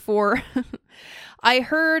heard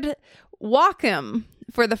Wacom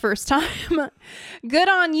for the first time. Good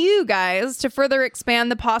on you guys to further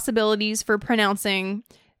expand the possibilities for pronouncing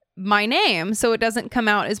my name so it doesn't come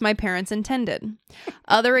out as my parents intended.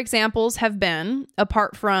 Other examples have been,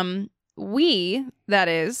 apart from that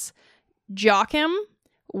is, Joachim,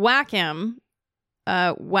 Wackim,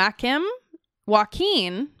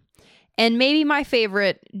 Joaquin, and maybe my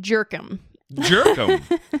favorite, Jerkum.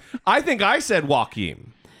 Jerkum. I think I said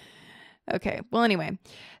Joaquin. Okay. Well, anyway.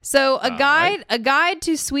 So a guide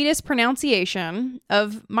to sweetest pronunciation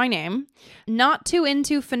of my name. Not too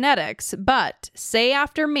into phonetics, but say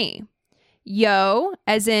after me. Yo,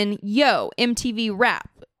 as in yo, MTV rap.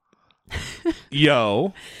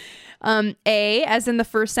 Yo. A, as in the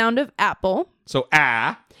first sound of apple. So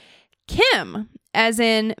ah. Kim, as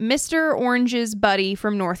in Mr. Orange's buddy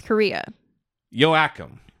from North Korea.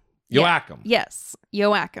 Joachim. Joachim. Yes.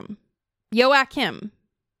 Joachim. Joachim.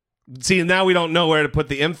 See, now we don't know where to put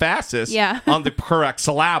the emphasis on the correct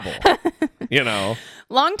syllable.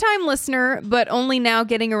 Longtime listener, but only now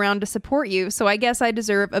getting around to support you, so I guess I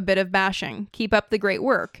deserve a bit of bashing. Keep up the great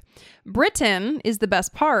work. Britain is the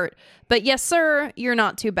best part, but yes, sir, you're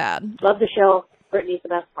not too bad. Love the show. Brittany's the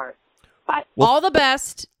best part. Bye. Well, all the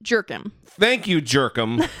best, Jerkum. Thank you,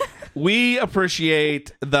 Jerkum. We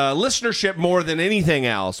appreciate the listenership more than anything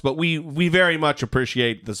else, but we very much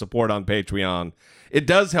appreciate the support on Patreon. It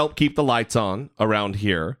does help keep the lights on around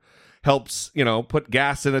here. Helps, put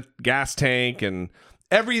gas in a gas tank and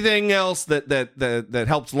everything else that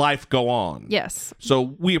helps life go on. Yes.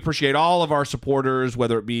 So we appreciate all of our supporters,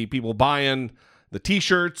 whether it be people buying the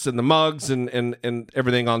t-shirts and the mugs and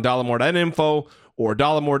everything on dollarmore.info or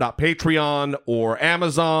dollarmore.patreon or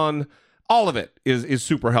Amazon. All of it is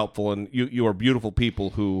super helpful, and you are beautiful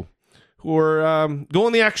people who are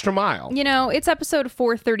going the extra mile. It's episode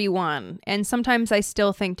 431, and sometimes I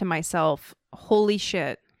still think to myself, holy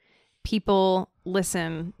shit, people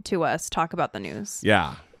listen to us talk about the news.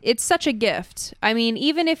 Yeah. It's such a gift. I mean,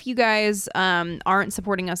 even if you guys aren't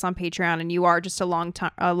supporting us on Patreon and you are just a long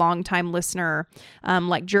time listener,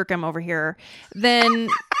 like Jerkum over here, then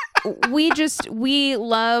we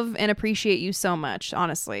love and appreciate you so much,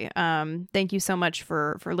 honestly. Thank you so much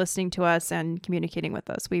for listening to us and communicating with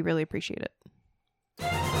us. We really appreciate it.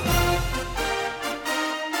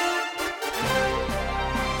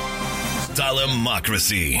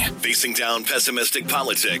 Stalemocracy, facing down pessimistic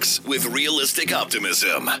politics with realistic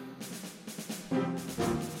optimism.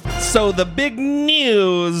 So the big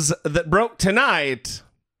news that broke tonight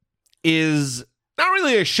is not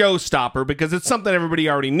really a showstopper because it's something everybody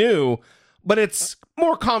already knew, but it's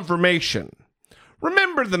more confirmation.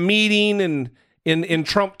 Remember the meeting in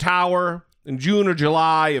Trump Tower in June or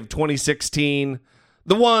July of 2016?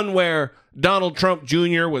 The one where Donald Trump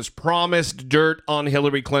Jr. was promised dirt on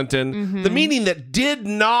Hillary Clinton. Mm-hmm. The meeting that did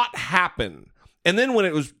not happen. And then when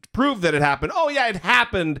it was proved that it happened, it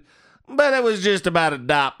happened, but it was just about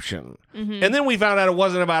adoption. Mm-hmm. And then we found out it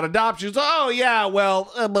wasn't about adoption. So, and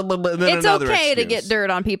then it's okay to get dirt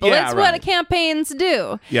on people. It's what campaigns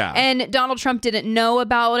do. Yeah. And Donald Trump didn't know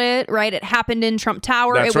about it, right? It happened in Trump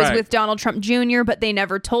Tower. That's it was right. with Donald Trump Jr., but they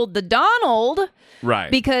never told the Donald.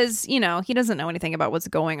 Right. Because, he doesn't know anything about what's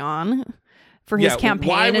going on for his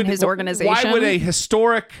campaign and his organization. Why would a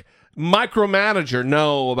historic micromanager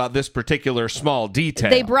know about this particular small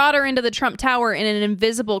detail? They brought her into the Trump Tower in an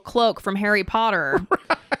invisible cloak from Harry Potter.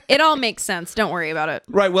 Right. It all makes sense. Don't worry about it.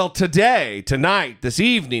 Right. Well, tonight, this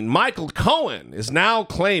evening, Michael Cohen is now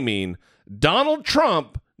claiming Donald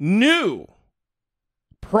Trump knew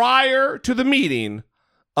prior to the meeting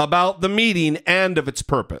about the meeting and of its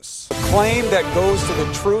purpose. A claim that goes to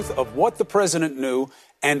the truth of what the president knew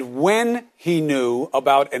and when he knew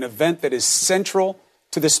about an event that is central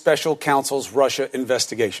to the special counsel's Russia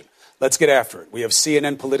investigation. Let's get after it. We have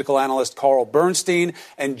CNN political analyst Carl Bernstein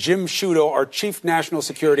and Jim Sciutto, our chief national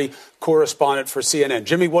security correspondent for CNN.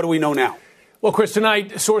 Jimmy, what do we know now? Well, Chris,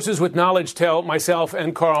 tonight, sources with knowledge tell myself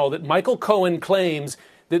and Carl that Michael Cohen claims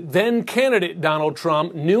that then-candidate Donald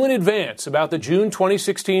Trump knew in advance about the June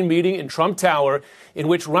 2016 meeting in Trump Tower in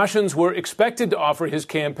which Russians were expected to offer his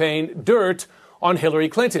campaign dirt on Hillary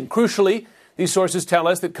Clinton. Crucially, these sources tell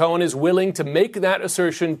us that Cohen is willing to make that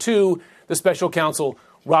assertion to the special counsel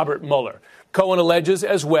Robert Mueller. Cohen alleges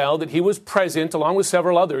as well that he was present, along with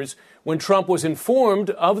several others, when Trump was informed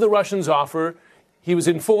of the Russians' offer. He was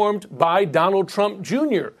informed by Donald Trump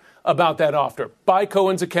Jr. about that offer. By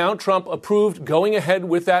Cohen's account, Trump approved going ahead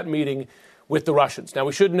with that meeting with the Russians. Now,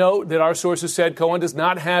 we should note that our sources said Cohen does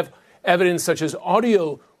not have evidence such as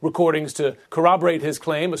audio recordings to corroborate his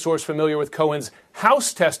claim. A source familiar with Cohen's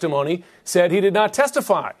House testimony said he did not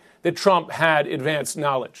testify that Trump had advanced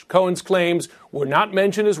knowledge. Cohen's claims were not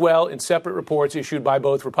mentioned as well in separate reports issued by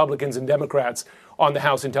both Republicans and Democrats on the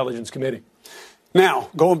House Intelligence Committee. Now,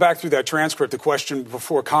 going back through that transcript, the question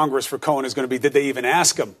before Congress for Cohen is going to be, did they even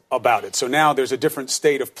ask him about it? So now there's a different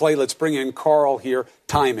state of play. Let's bring in Carl here.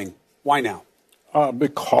 Timing. Why now?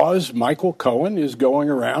 Because Michael Cohen is going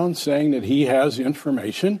around saying that he has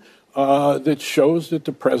information that shows that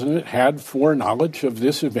the president had foreknowledge of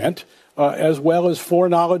this event, as well as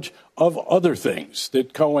foreknowledge of other things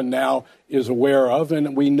that Cohen now is aware of.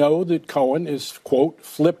 And we know that Cohen is, quote,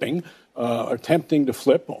 flipping, attempting to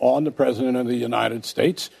flip on the president of the United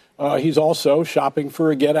States. He's also shopping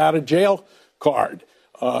for a get-out-of-jail card.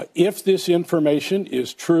 If this information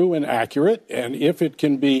is true and accurate, and if it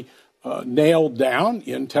can be nailed down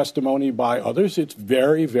in testimony by others, it's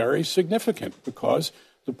very, very significant because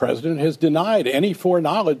the president has denied any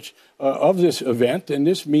foreknowledge of this event, and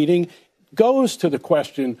this meeting goes to the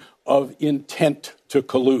question of intent to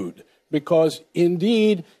collude, because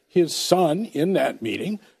indeed his son in that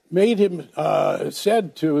meeting made him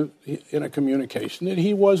said to in a communication that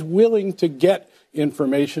he was willing to get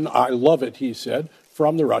information, I love it, he said,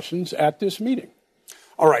 from the Russians at this meeting.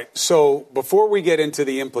 All right, so before we get into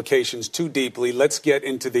the implications too deeply, let's get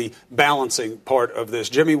into the balancing part of this.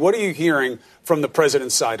 Jimmy, what are you hearing from the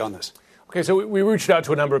president's side on this? Okay, so we reached out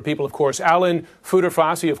to a number of people, of course. Alan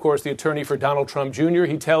Futerfasi, of course, the attorney for Donald Trump Jr.,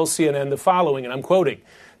 he tells CNN the following, and I'm quoting,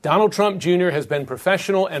 Donald Trump Jr. has been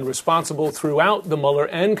professional and responsible throughout the Mueller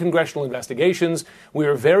and congressional investigations. We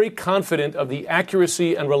are very confident of the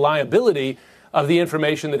accuracy and reliability of the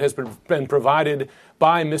information that has been provided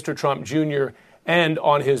by Mr. Trump Jr. and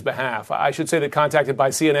on his behalf. I should say that contacted by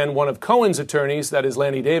CNN, one of Cohen's attorneys, that is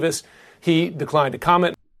Lanny Davis, he declined to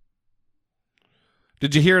comment.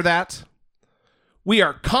 Did you hear that? We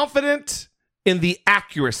are confident in the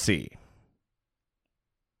accuracy.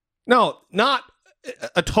 No, not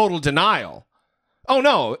a total denial. Oh,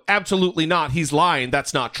 no, absolutely not. He's lying.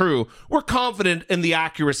 That's not true. We're confident in the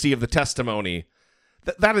accuracy of the testimony.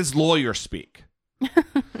 That is lawyer speak.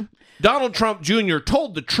 Donald Trump Jr.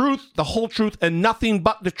 told the truth, the whole truth, and nothing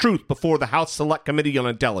but the truth before the House Select Committee on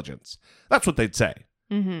Intelligence. That's what they'd say.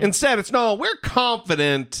 Mm-hmm. Instead, it's no, we're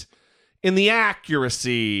confident in the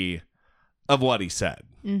accuracy of what he said.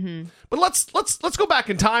 Mm-hmm. But let's go back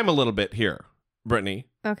in time a little bit here, Brittany.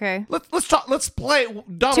 Okay. Let's play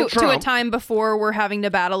Donald Trump. To a time before we're having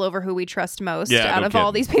to battle over who we trust most out of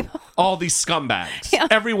all these people. All these scumbags. Yeah.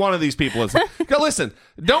 Every one of these people is. Now, listen,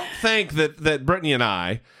 don't think that Brittany and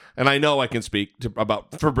I know I can speak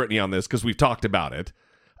for Brittany on this because we've talked about it.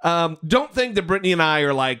 Don't think that Brittany and I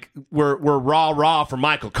are like, we're rah for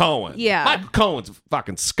Michael Cohen. Yeah. Michael Cohen's a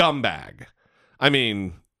fucking scumbag. I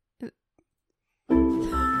mean...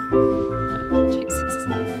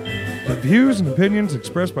 The views and opinions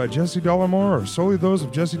expressed by Jesse Dollamore are solely those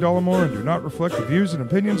of Jesse Dollamore and do not reflect the views and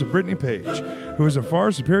opinions of Brittany Page, who is a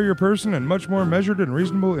far superior person and much more measured and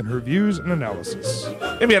reasonable in her views and analysis.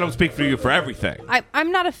 Maybe I don't speak for you for everything.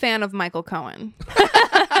 I'm not a fan of Michael Cohen.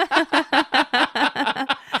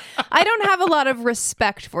 I don't have a lot of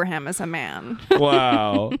respect for him as a man.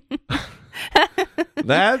 Wow.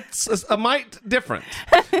 That's a mite different.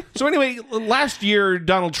 So anyway, last year,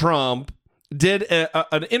 Donald Trump did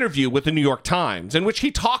an interview with the New York Times in which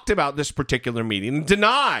he talked about this particular meeting and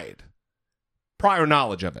denied prior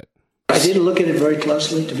knowledge of it. I didn't look at it very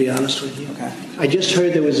closely, to be honest with you. Okay. I just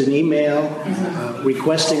heard there was an email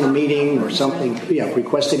requesting a meeting or something. Yeah,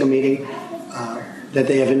 requesting a meeting that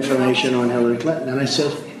they have information on Hillary Clinton. And I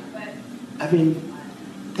said, I mean,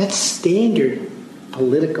 that's standard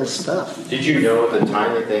political stuff. Did you know at the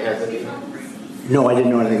time that they had the meeting? No, I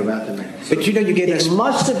didn't know anything about the meeting. But you know, you gave us. It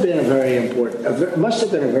must have been a very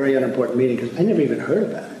unimportant meeting because I never even heard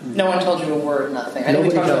about it. No one told you a word, nothing. I know we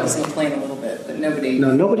talked about this in the plane a little bit, but nobody.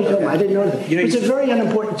 No, nobody told me. I didn't know that. You know, it was a very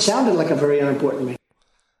unimportant. Sounded like a very unimportant meeting.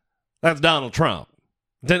 That's Donald Trump.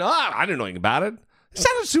 Then I didn't know anything about it. It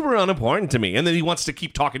sounded super unimportant to me, and then he wants to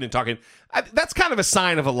keep talking and talking. That's kind of a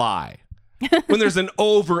sign of a lie when there's an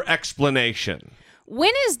over explanation.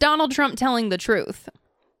 When is Donald Trump telling the truth?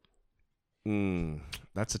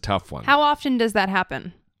 That's a tough one. How often does that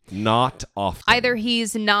happen? Not often. Either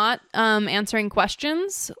he's not answering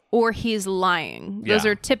questions or he's lying. Those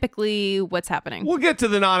Yeah. are typically what's happening. We'll get to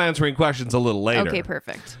the not answering questions a little later. Okay,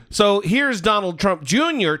 perfect. So here's Donald Trump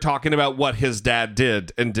Jr. talking about what his dad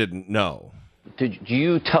did and didn't know. Did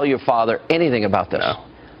you tell your father anything about this?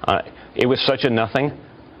 No. It was such a nothing.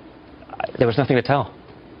 There was nothing to tell.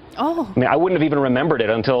 Oh. I mean, I wouldn't have even remembered it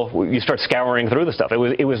until you start scouring through the stuff. It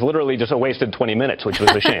was literally just a wasted 20 minutes, which was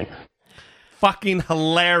a shame. Fucking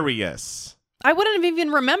hilarious. I wouldn't have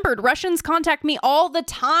even remembered. Russians contact me all the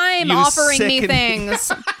time You offering me sickening-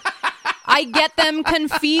 things. I get them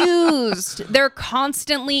confused. They're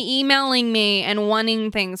constantly emailing me and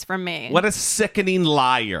wanting things from me. What a sickening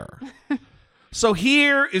liar. So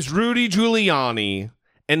here is Rudy Giuliani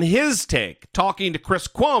and his take talking to Chris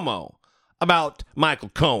Cuomo about Michael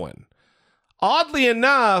Cohen. Oddly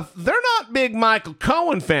enough, they're not big Michael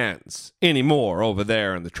Cohen fans anymore over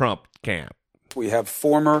there in the Trump camp. We have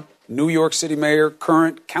former New York City Mayor,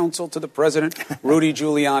 current counsel to the president, Rudy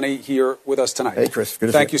Giuliani, here with us tonight. Hey, Chris. Good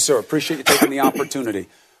to Thank see you, sir. Appreciate you taking the opportunity.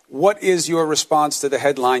 What is your response to the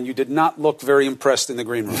headline? You did not look very impressed in the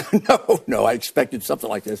green room. No, I expected something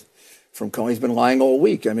like this from Cohen. He's been lying all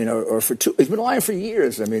week. I mean, he's been lying for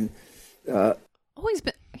years. I mean,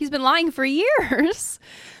 he's been lying for years.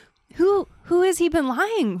 Who has he been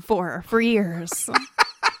lying for years?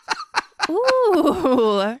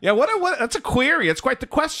 Ooh. Yeah, what? That's a query. It's quite the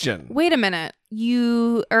question. Wait a minute.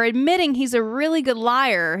 You are admitting he's a really good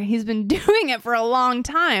liar. He's been doing it for a long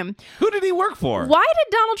time. Who did he work for? Why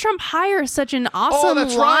did Donald Trump hire such an awesome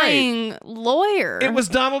that's lying lawyer? It was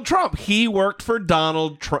Donald Trump. He worked for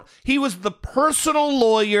Donald Trump. He was the personal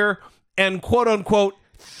lawyer and quote-unquote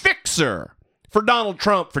fixer for Donald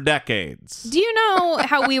Trump for decades. Do you know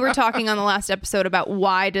how we were talking on the last episode about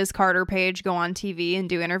why does Carter Page go on TV and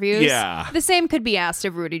do interviews? Yeah. The same could be asked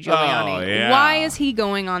of Rudy Giuliani. Oh, yeah. Why is he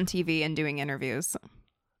going on TV and doing interviews?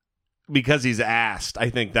 Because he's asked. I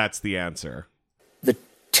think that's the answer.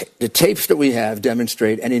 the tapes that we have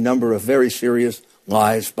demonstrate any number of very serious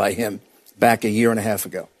lies by him back a year and a half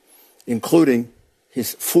ago, including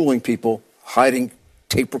his fooling people, hiding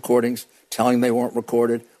tape recordings, telling they weren't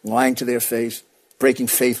recorded, lying to their face, breaking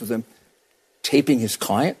faith with them, taping his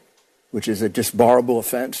client, which is a disbarable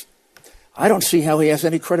offense. I don't see how he has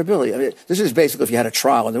any credibility. I mean, this is basically if you had a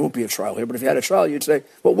trial, and there won't be a trial here, but if you had a trial, you'd say,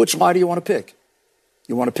 well, which lie do you want to pick?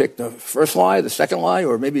 You want to pick the first lie, the second lie,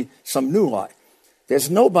 or maybe some new lie? There's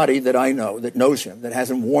nobody that I know that knows him that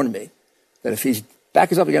hasn't warned me that if he's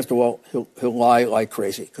back is up against the wall, he'll lie like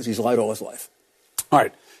crazy because he's lied all his life. All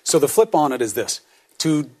right. So the flip on it is this.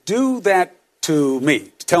 To do that to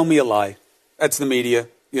me, to tell me a lie, that's the media,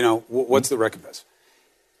 you know, what's the recompense?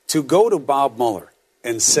 To go to Bob Mueller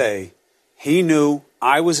and say, he knew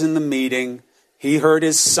I was in the meeting, he heard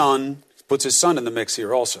his son, puts his son in the mix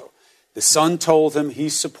here also. The son told him he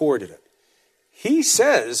supported it. He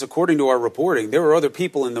says, according to our reporting, there were other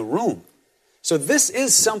people in the room. So this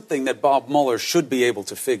is something that Bob Mueller should be able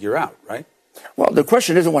to figure out, right? Well, the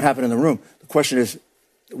question isn't what happened in the room. The question is,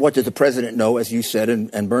 what did the president know, as you said,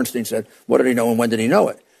 and Bernstein said, what did he know and when did he know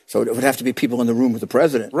it? So it would have to be people in the room with the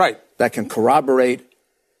president. Right. That can corroborate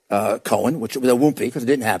Cohen, which there won't be because it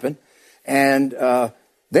didn't happen. And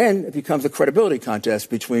then it becomes a credibility contest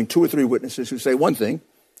between two or three witnesses who say one thing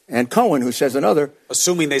and Cohen who says another.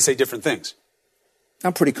 Assuming they say different things.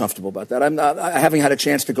 I'm pretty comfortable about that. I haven't had a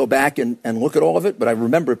chance to go back and look at all of it, but I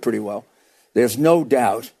remember it pretty well. There's no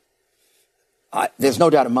doubt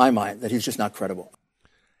in my mind that he's just not credible.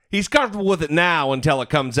 He's comfortable with it now until it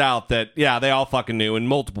comes out that, yeah, they all fucking knew and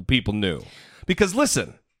multiple people knew. Because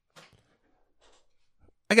listen,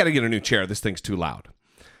 I got to get a new chair. This thing's too loud.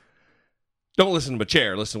 Don't listen to my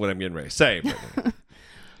chair. Listen to what I'm getting ready to say.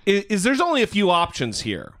 There's only a few options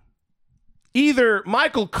here. Either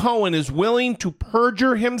Michael Cohen is willing to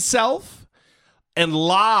perjure himself and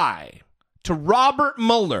lie to Robert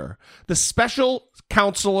Mueller, the special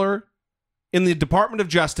counselor in the Department of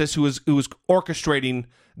Justice who was orchestrating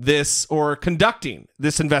this or conducting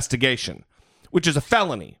this investigation, which is a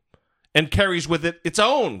felony and carries with it its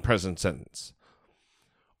own prison sentence.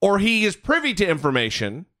 Or he is privy to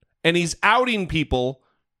information and he's outing people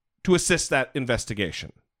to assist that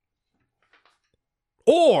investigation.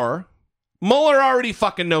 Or Mueller already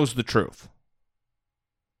fucking knows the truth,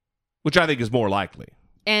 which I think is more likely.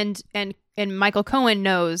 And Michael Cohen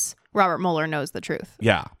knows Robert Mueller knows the truth.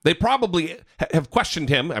 Yeah. They probably have questioned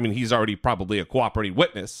him. I mean, he's already probably a cooperating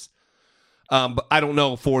witness. But I don't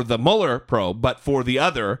know for the Mueller probe, but for the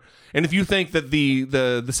other. And if you think that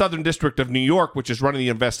the Southern District of New York, which is running the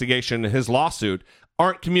investigation in his lawsuit,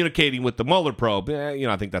 aren't communicating with the Mueller probe,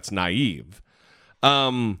 I think that's naive.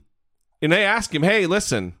 And they ask him, hey,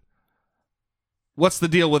 listen, what's the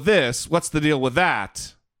deal with this? What's the deal with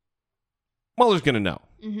that? Mueller's going to know.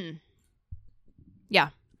 Mm-hmm. Yeah.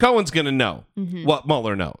 Cohen's going to know Mhm. what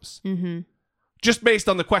Mueller knows. Mm-hmm. Just based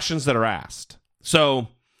on the questions that are asked. So,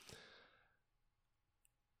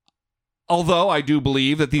 although I do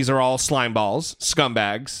believe that these are all slimeballs,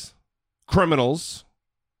 scumbags, criminals,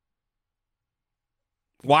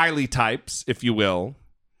 wily types, if you will,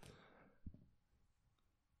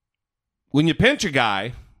 when you pinch a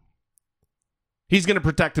guy, he's going to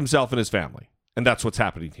protect himself and his family. And that's what's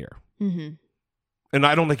happening here. Mm-hmm. And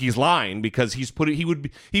I don't think he's lying because he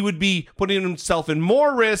would be putting himself in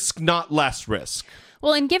more risk, not less risk.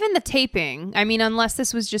 Well, and given the taping, I mean, unless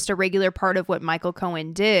this was just a regular part of what Michael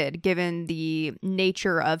Cohen did, given the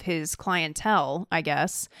nature of his clientele, I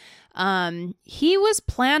guess, he was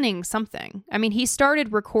planning something. I mean, he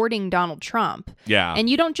started recording Donald Trump. Yeah. And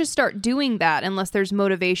you don't just start doing that unless there's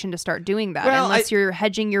motivation to start doing that, Well, unless you're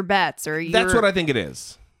hedging your bets or you're... That's what I think it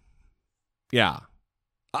is. Yeah.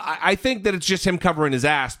 I think that it's just him covering his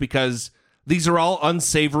ass because these are all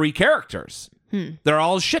unsavory characters. They're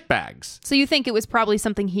all shitbags. So you think it was probably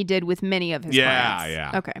something he did with many of his clients?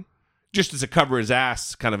 Yeah. Okay. Just as a cover his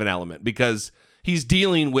ass kind of an element because he's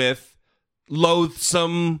dealing with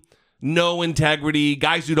loathsome, no integrity,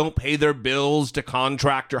 guys who don't pay their bills to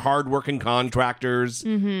hardworking contractors.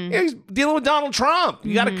 Mm-hmm. Yeah, he's dealing with Donald Trump.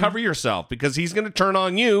 You got to cover yourself because he's going to turn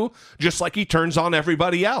on you just like he turns on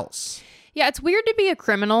everybody else. Yeah, it's weird to be a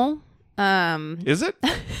criminal. Is it?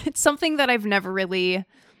 It's something that I've never really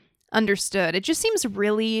understood. It just seems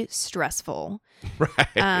really stressful.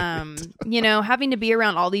 Right. You know, having to be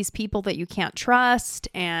around all these people that you can't trust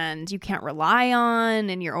and you can't rely on,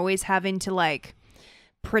 and you're always having to like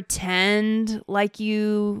pretend like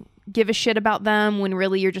you give a shit about them when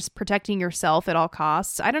really you're just protecting yourself at all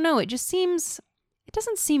costs. I don't know. It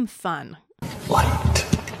doesn't seem fun.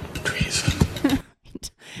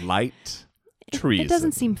 Light treason. It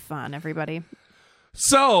doesn't seem fun, everybody.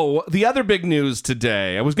 So the other big news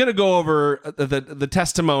today, I was going to go over the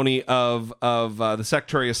testimony of the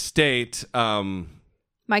Secretary of State,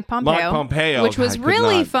 Mike Pompeo, which was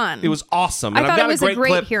really fun. It was awesome. I And thought I've got it was a great great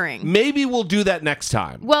clip. hearing. Maybe we'll do that next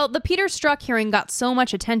time. Well, the Peter Strzok hearing got so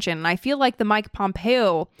much attention, and I feel like the Mike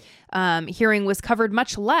Pompeo hearing was covered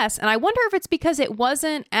much less. And I wonder if it's because it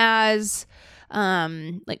wasn't as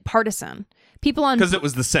partisan. Because it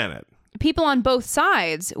was the Senate. People on both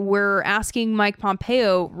sides were asking Mike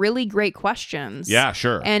Pompeo really great questions. Yeah,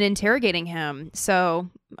 sure. And interrogating him.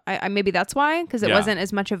 So I maybe that's why, because it wasn't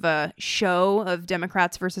as much of a show of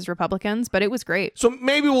Democrats versus Republicans, but it was great. So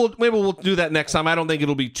maybe we'll do that next time. I don't think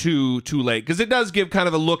it'll be too late because it does give kind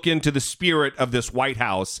of a look into the spirit of this White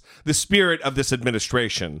House, the spirit of this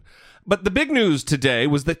administration. But the big news today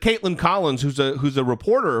was that Kaitlan Collins, who's a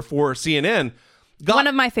reporter for CNN, one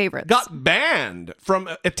of my favorites, got banned from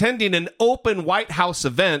attending an open White House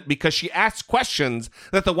event because she asked questions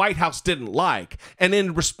that the White House didn't like. And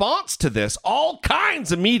in response to this, all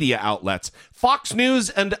kinds of media outlets, Fox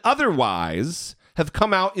News and otherwise, have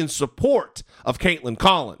come out in support of Kaitlan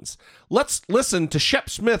Collins. Let's listen to Shep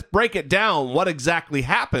Smith break it down what exactly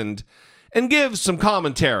happened and give some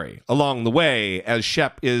commentary along the way, as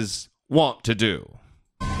Shep is wont to do.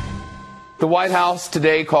 The White House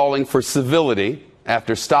today calling for civility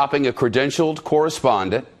after stopping a credentialed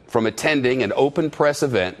correspondent from attending an open press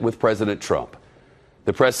event with President Trump.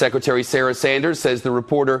 The press secretary, Sarah Sanders, says the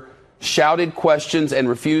reporter shouted questions and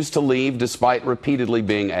refused to leave despite repeatedly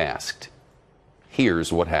being asked.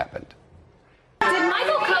 Here's what happened. Did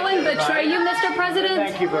Michael Cohen betray you, Mr. President?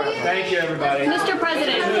 Thank you, thank you, everybody. Mr.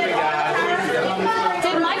 President,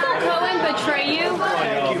 did Michael Cohen betray you?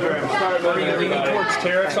 Thank you very much. Leaning towards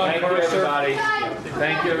tariffs on everybody.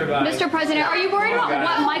 Thank you, everybody. Mr. President, are you worried about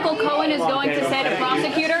what Michael Cohen is going to say to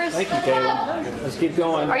prosecutors? Thank you, Kaitlan. Let's keep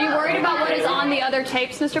going. Are you worried about what is on the other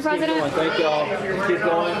tapes, Mr. President? Thank you all. Let's keep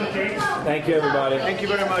going. Thank you, everybody. Thank you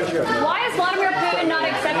very much. Why has Vladimir Putin not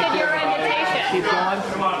accepted your invitation? Keep going.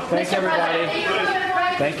 Come on. Thank you, everybody.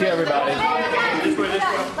 Thank you, everybody.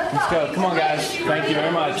 Let's go. Come on, guys. Thank you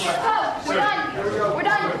very much. We're done. We're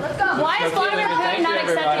done. Let's go. Why has Vladimir Putin not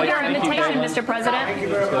accepted your invitation, Mr. President?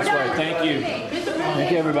 That's right. Thank you.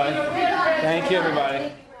 Thank you, everybody. Thank you,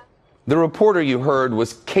 everybody. The reporter you heard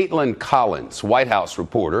was Kaitlan Collins, White House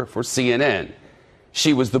reporter for CNN.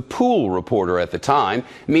 She was the pool reporter at the time,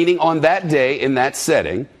 meaning on that day in that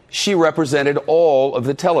setting, she represented all of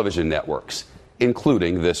the television networks,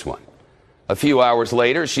 including this one. A few hours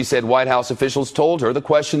later, she said White House officials told her the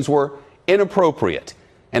questions were inappropriate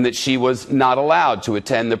and that she was not allowed to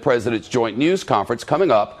attend the president's joint news conference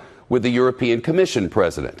coming up with the European Commission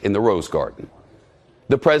president in the Rose Garden.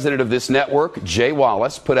 The president of this network, Jay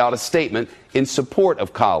Wallace, put out a statement in support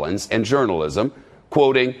of Collins and journalism,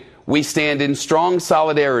 quoting, "We stand in strong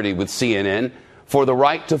solidarity with CNN for the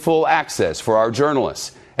right to full access for our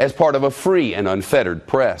journalists as part of a free and unfettered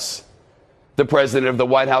press." The president of the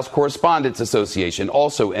White House Correspondents Association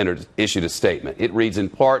also issued a statement. It reads in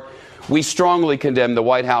part, "We strongly condemn the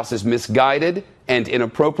White House's misguided and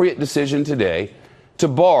inappropriate decision today to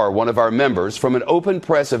bar one of our members from an open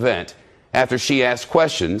press event after she asked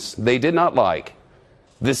questions they did not like.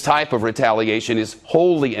 This type of retaliation is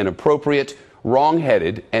wholly inappropriate,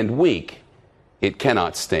 wrong-headed, and weak. It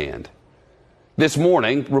cannot stand." This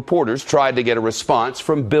morning, reporters tried to get a response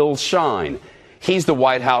from Bill Shine. He's the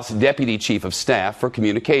White House Deputy Chief of Staff for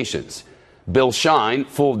Communications. Bill Shine,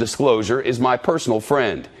 full disclosure, is my personal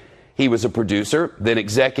friend. He was a producer, then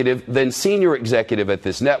executive, then senior executive at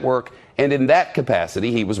this network, and in that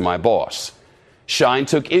capacity, he was my boss. Shine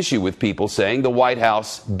took issue with people saying the White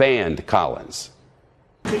House banned Collins.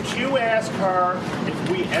 Could you ask her if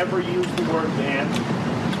we ever used the word ban?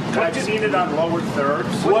 I've seen it on lower thirds.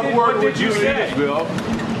 What word would you use, Bill?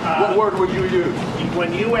 What word would you use?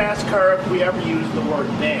 When you ask her if we ever used the word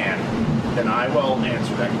ban, then I will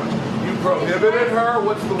answer that question. You prohibited her?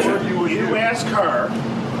 What's the word you would use? You ask her,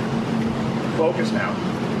 focus now.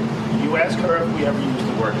 You ask her if we ever used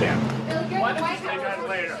the word ban. Why don't you say that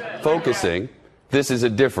later? Focusing, this is a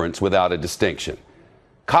difference without a distinction.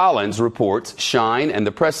 Collins reports Shine and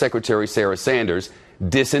the press secretary Sarah Sanders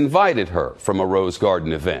disinvited her from a Rose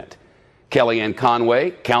Garden event. Kellyanne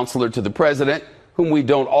Conway, counselor to the president, whom we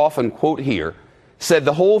don't often quote here, said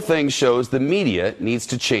the whole thing shows the media needs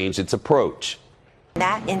to change its approach.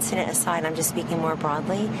 That incident aside, I'm just speaking more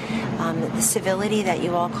broadly, the civility that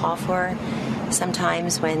you all call for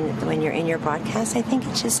sometimes when you're in your broadcast, I think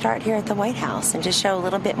it should start here at the White House and just show a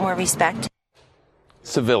little bit more respect.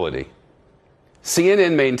 Civility.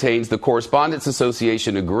 CNN maintains the Correspondents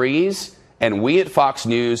Association agrees, and we at Fox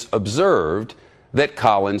News observed that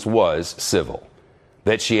Collins was civil,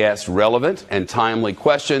 that she asked relevant and timely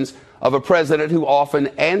questions of a president who often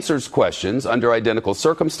answers questions under identical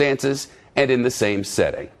circumstances and in the same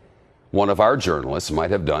setting. One of our journalists might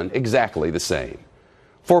have done exactly the same.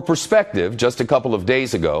 For perspective, just a couple of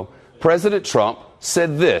days ago, President Trump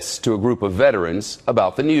said this to a group of veterans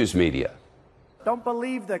about the news media. Don't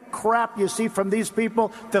believe the crap you see from these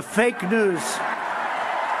people, the fake news.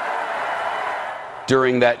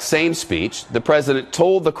 During that same speech, the president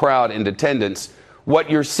told the crowd in attendance, "What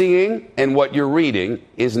you're seeing and what you're reading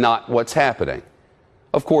is not what's happening."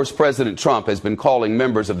 Of course, President Trump has been calling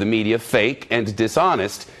members of the media fake and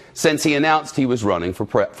dishonest since he announced he was running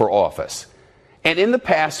for office. And in the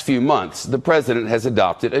past few months, the president has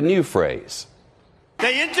adopted a new phrase.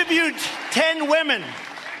 They interviewed 10 women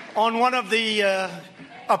on one of the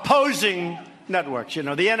opposing networks, you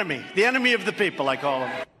know, the enemy of the people, I call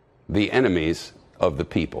them. The enemies of the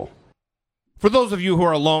people. For those of you who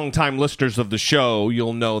are longtime listeners of the show,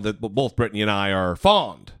 you'll know that both Brittany and I are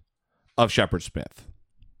fond of Shepard Smith.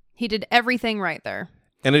 He did everything right there.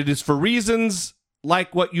 And it is for reasons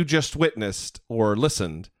like what you just witnessed or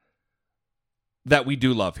listened that we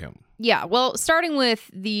do love him. Yeah, well, starting with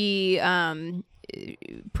the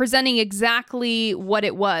presenting exactly what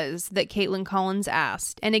it was that Kaitlan Collins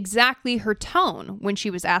asked and exactly her tone when she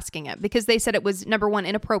was asking it, because they said it was, number one,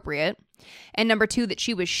 inappropriate, and number two, that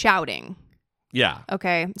she was shouting. Yeah.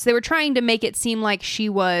 Okay. So they were trying to make it seem like she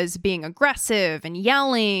was being aggressive and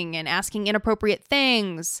yelling and asking inappropriate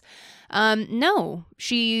things. No,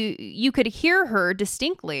 you could hear her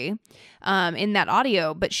distinctly in that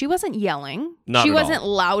audio, but she wasn't yelling. She wasn't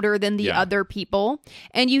louder than the other people.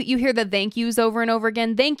 And you hear the thank yous over and over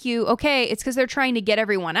again. Thank you. Okay. It's because they're trying to get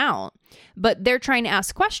everyone out, but they're trying to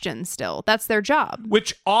ask questions still. That's their job.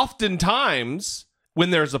 Which oftentimes,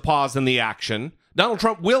 when there's a pause in the action, Donald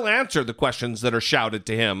Trump will answer the questions that are shouted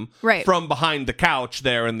to him from behind the couch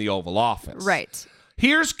there in the Oval Office. Right.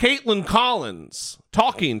 Here's Kaitlan Collins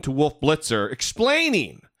talking to Wolf Blitzer,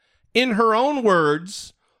 explaining in her own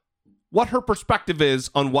words what her perspective is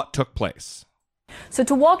on what took place. So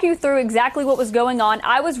to walk you through exactly what was going on,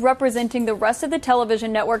 I was representing the rest of the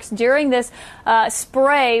television networks during this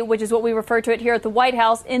spray, which is what we refer to it here at the White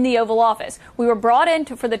House, in the Oval Office. We were brought in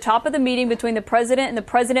for the top of the meeting between the president and the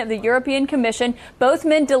president of the European Commission. Both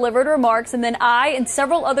men delivered remarks, and then I and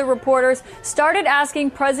several other reporters started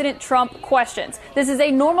asking President Trump questions. This is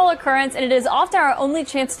a normal occurrence, and it is often our only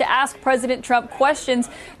chance to ask President Trump questions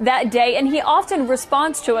that day, and he often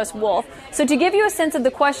responds to us, Wolf. So to give you a sense of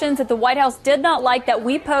the questions that the White House did not like that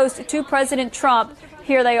we posed to President Trump,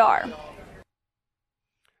 here they are.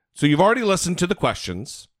 So you've already listened to the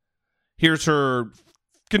questions. Here's her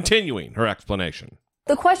continuing her explanation.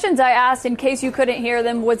 The questions I asked, in case you couldn't hear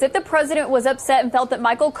them, was if the president was upset and felt that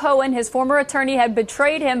Michael Cohen, his former attorney, had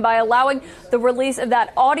betrayed him by allowing the release of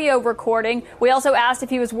that audio recording. We also asked if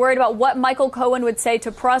he was worried about what Michael Cohen would say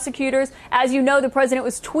to prosecutors. As you know, the president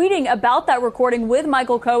was tweeting about that recording with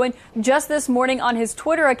Michael Cohen just this morning on his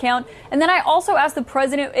Twitter account. And then I also asked the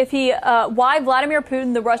president if why Vladimir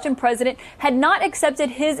Putin, the Russian president, had not accepted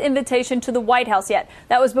his invitation to the White House yet.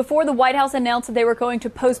 That was before the White House announced that they were going to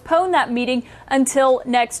postpone that meeting until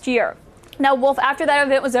next year. Now, Wolf, after that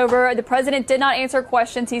event was over, the president did not answer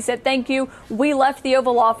questions. He said, thank you. We left the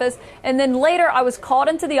Oval Office. And then later, I was called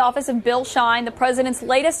into the office of Bill Shine, the president's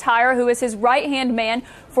latest hire, who is his right-hand man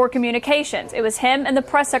for communications. It was him and the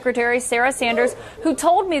press secretary, Sarah Sanders, who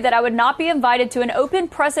told me that I would not be invited to an open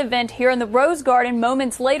press event here in the Rose Garden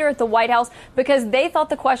moments later at the White House because they thought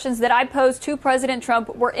the questions that I posed to President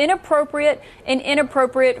Trump were inappropriate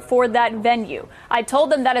for that venue. I told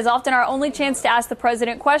them that is often our only chance to ask the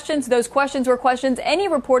president questions. Those questions were questions any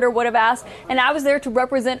reporter would have asked, and I was there to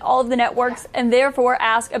represent all of the networks and therefore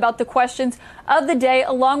ask about the questions of the day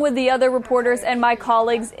along with the other reporters and my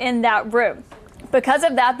colleagues in that room. Because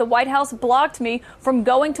of that, the White House blocked me from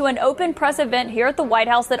going to an open press event here at the White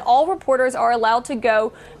House that all reporters are allowed to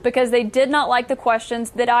go because they did not like the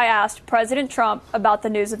questions that I asked President Trump about the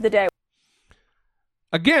news of the day.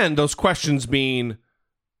 Again, those questions being,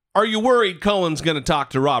 are you worried Cohen's going to talk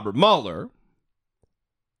to Robert Mueller?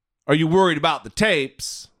 Are you worried about the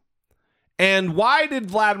tapes? And why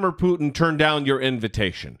did Vladimir Putin turn down your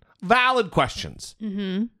invitation? Valid questions.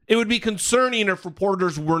 Mm-hmm. It would be concerning if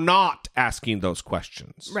reporters were not asking those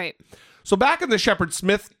questions. Right. So back in the Shepard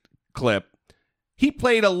Smith clip, he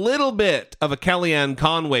played a little bit of a Kellyanne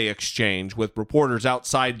Conway exchange with reporters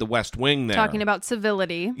outside the West Wing there. Talking about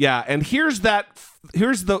civility. Yeah, and here's a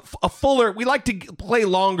fuller, we like to play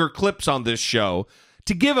longer clips on this show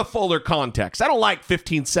to give a fuller context. I don't like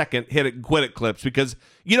 15-second hit it and quit it clips because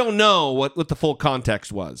you don't know what the full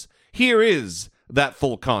context was. Here is that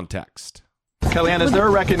full context. Kellyanne, is there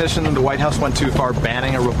a recognition that the White House went too far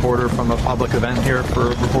banning a reporter from a public event here for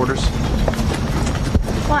reporters?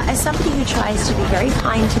 Well, as somebody who tries to be very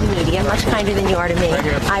kind to the media, much kinder than you are to me,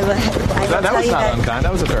 I will that was not unkind.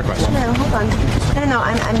 That was a fair question. No, hold on. No,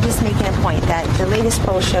 I'm just making a point that the latest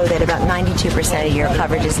polls show that about 92% of your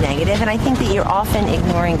coverage is negative, and I think that you're often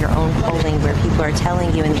ignoring your own polling where people are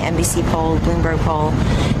telling you in the NBC poll, Bloomberg poll,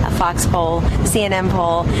 Fox poll, CNN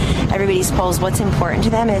poll, everybody's polls, what's important to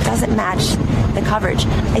them, and it doesn't match the coverage.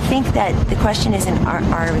 I think that the question isn't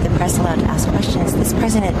are the press allowed to ask questions. This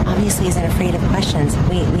president obviously isn't afraid of questions.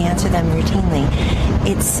 We answer them routinely.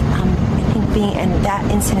 It's, I think and that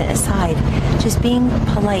incident aside, just being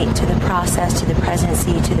polite to the process, to the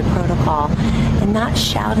presidency, to the protocol, and not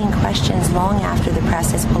shouting questions long after the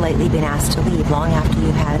press has politely been asked to leave, long after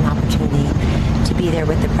you've had an opportunity to be there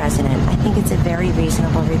with the president. I think it's a very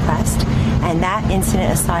reasonable request. And that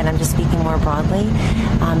incident aside, I'm just speaking more broadly,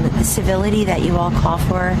 the civility that you all call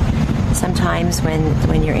for sometimes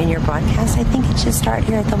when you're in your broadcast, I think it should start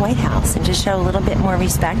here at the White House and just show a little bit more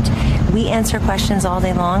respect. We answer questions all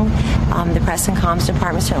day long. The press and comms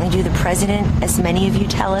department certainly do. The president, as many of you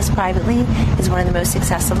tell us privately, is one of the most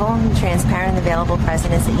accessible, transparent, and available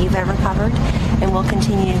presidents that you've ever covered, and we'll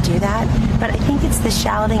continue to do that. But I think it's the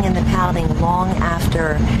shouting and the pouting long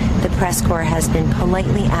after the press corps has been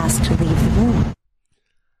politely asked to leave the room.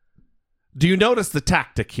 Do you notice the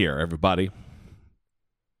tactic here, everybody?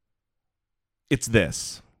 It's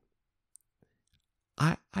this.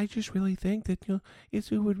 I just really think that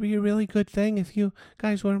it would be a really good thing if you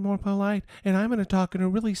guys were more polite. And I'm going to talk in a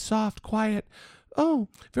really soft, quiet,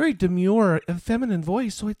 very demure, feminine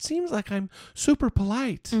voice. So it seems like I'm super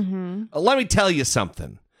polite. Mm-hmm. Let me tell you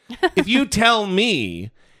something. If you tell me,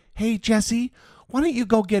 hey, Jesse, why don't you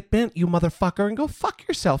go get bent, you motherfucker, and go fuck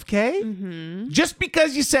yourself, okay? Mm-hmm. Just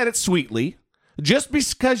because you said it sweetly, just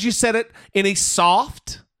because you said it in a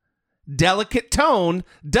soft, delicate tone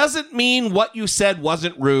doesn't mean what you said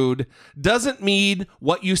wasn't rude, doesn't mean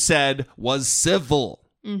what you said was civil.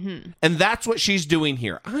 Mm-hmm. And that's what she's doing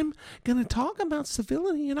here. I'm going to talk about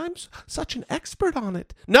civility and I'm such an expert on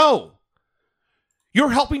it. No. You're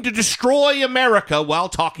helping to destroy America while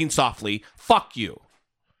talking softly. Fuck you.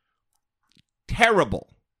 Terrible.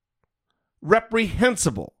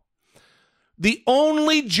 Reprehensible. The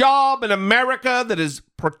only job in America that is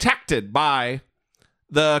protected by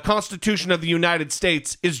the Constitution of the United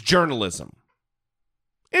States is journalism.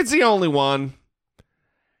 It's the only one.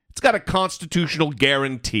 It's got a constitutional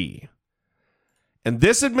guarantee. And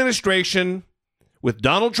this administration, with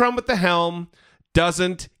Donald Trump at the helm,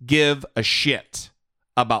 doesn't give a shit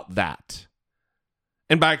about that.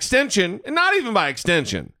 And by extension, and not even by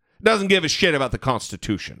extension, doesn't give a shit about the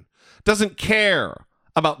Constitution, doesn't care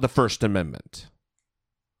about the First Amendment.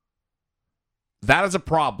 That is a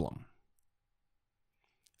problem.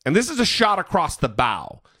 And this is a shot across the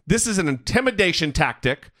bow. This is an intimidation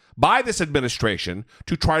tactic by this administration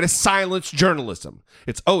to try to silence journalism.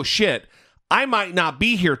 It's, oh shit, I might not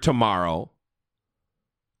be here tomorrow.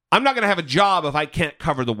 I'm not going to have a job if I can't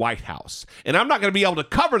cover the White House. And I'm not going to be able to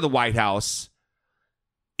cover the White House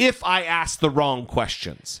if I ask the wrong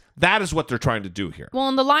questions. That is what they're trying to do here. Well,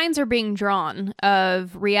 and the lines are being drawn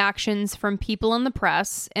of reactions from people in the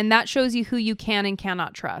press, and that shows you who you can and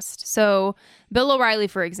cannot trust. So Bill O'Reilly,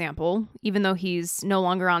 for example, even though he's no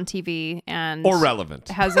longer on TV and or relevant,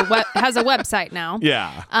 has a website now.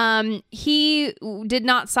 Yeah. He did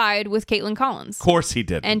not side with Kaitlan Collins. Of course he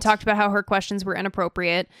did. And talked about how her questions were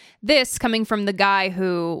inappropriate. This coming from the guy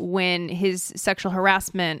who, when his sexual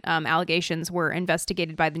harassment allegations were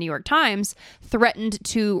investigated by the New York Times, threatened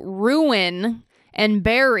to ruin and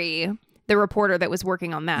bury the reporter that was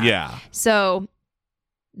working on that. Yeah. So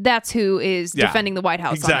that's who is defending the White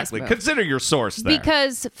House. Exactly. On this move. Consider your source there.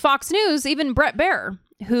 Because Fox News, even Brett Baer,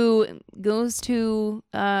 who goes to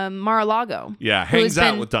Mar-a-Lago. Yeah, hangs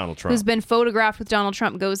out with Donald Trump. Who's been photographed with Donald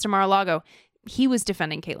Trump, goes to Mar-a-Lago. He was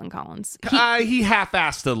defending Kaitlan Collins. He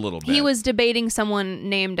half-assed a little bit. He was debating someone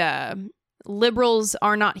named Liberals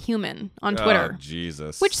Are Not Human on Twitter. Oh,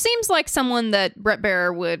 Jesus. Which seems like someone that Brett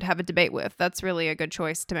Baer would have a debate with. That's really a good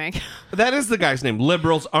choice to make. That is the guy's name.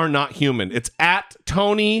 Liberals Are Not Human. It's at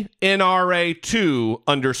Tony NRA2_A.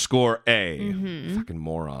 Mm-hmm. Fucking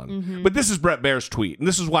moron. Mm-hmm. But this is Brett Baer's tweet, and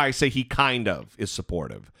this is why I say he kind of is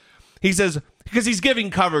supportive. He says, because he's giving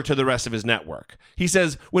cover to the rest of his network. He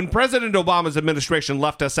says, when President Obama's administration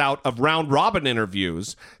left us out of round-robin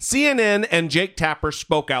interviews, CNN and Jake Tapper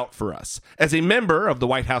spoke out for us. As a member of the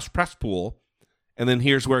White House press pool, and then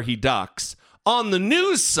here's where he ducks, on the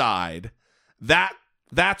news side,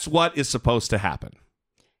 that's what is supposed to happen.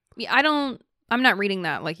 Yeah, I'm not reading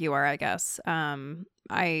that like you are, I guess.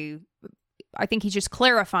 I think he's just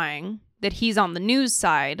clarifying that he's on the news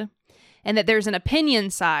side and that there's an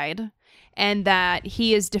opinion side and that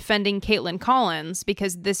he is defending Kaitlan Collins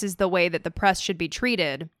because this is the way that the press should be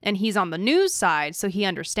treated. And he's on the news side, so he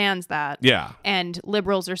understands that. Yeah. And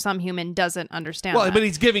Liberals Are Some Human doesn't understand that. But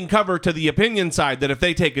he's giving cover to the opinion side that if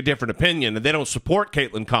they take a different opinion and they don't support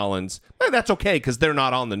Kaitlan Collins, that's okay because they're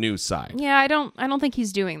not on the news side. Yeah, I don't think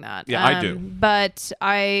he's doing that. Yeah, I do. But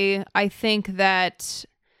I think that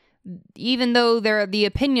even though they're the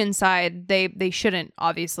opinion side, they shouldn't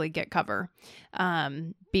obviously get cover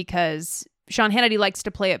because Sean Hannity likes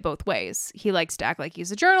to play it both ways. He likes to act like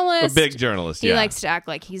he's a journalist. A big journalist, He likes to act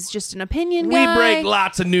like he's just an opinion We guy. break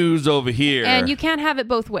lots of news over here. And you can't have it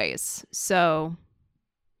both ways. So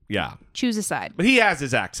yeah, choose a side. But he has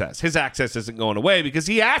his access. His access isn't going away because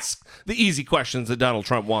he asks the easy questions that Donald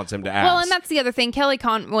Trump wants him to ask. Well, and that's the other thing. Kelly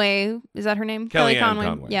Conway, is that her name? Kellyanne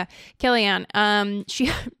Conway. Yeah, Kellyanne.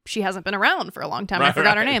 She hasn't been around for a long time. I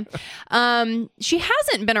forgot her name. She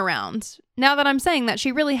hasn't been around. Now that I'm saying that,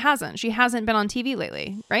 she really hasn't. She hasn't been on TV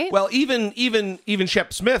lately, right? Well, even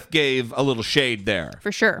Shep Smith gave a little shade there.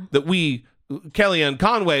 For sure. That Kellyanne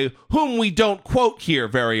Conway, whom we don't quote here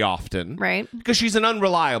very often. Right. Because she's an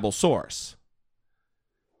unreliable source.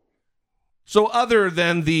 So other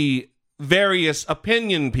than the various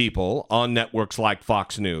opinion people on networks like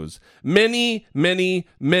Fox News, many, many,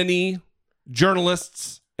 many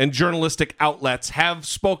journalists and journalistic outlets have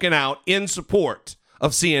spoken out in support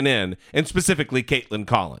of CNN and specifically Kaitlan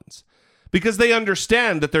Collins because they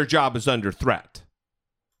understand that their job is under threat.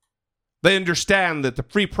 They understand that the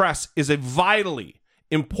free press is a vitally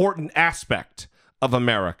important aspect of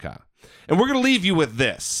America. And we're going to leave you with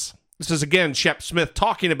this. This is, again, Shep Smith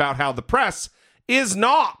talking about how the press is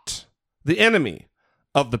not the enemy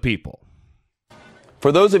of the people.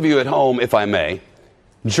 For those of you at home, if I may,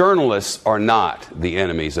 journalists are not the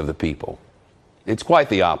enemies of the people. It's quite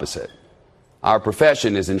the opposite. Our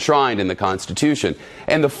profession is enshrined in the Constitution,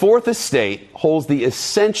 and the Fourth Estate holds the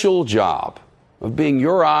essential job of being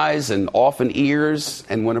your eyes and often ears,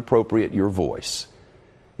 and when appropriate, your voice.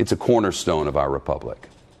 It's a cornerstone of our republic.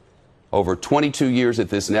 Over 22 years at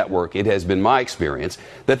this network, it has been my experience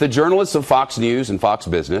that the journalists of Fox News and Fox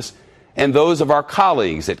Business, and those of our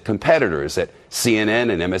colleagues at competitors at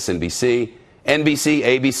CNN and MSNBC, NBC,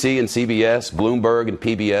 ABC, and CBS, Bloomberg and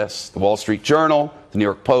PBS, the Wall Street Journal, the New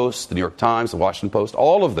York Post, the New York Times, the Washington Post,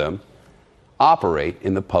 all of them operate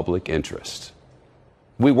in the public interest.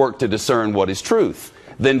 We work to discern what is truth,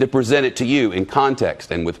 then to present it to you in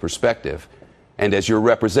context and with perspective. And as your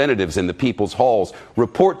representatives in the people's halls,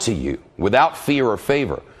 report to you without fear or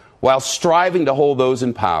favor, while striving to hold those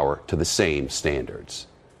in power to the same standards.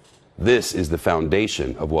 This is the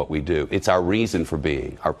foundation of what we do. It's our reason for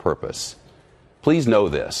being, our purpose. Please know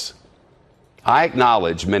this. I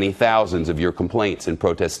acknowledge many thousands of your complaints and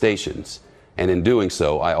protestations, and in doing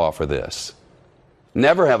so, I offer this.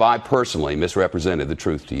 Never have I personally misrepresented the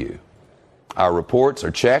truth to you. Our reports are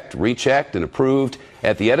checked, rechecked, and approved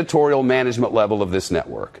at the editorial management level of this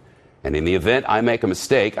network. And in the event I make a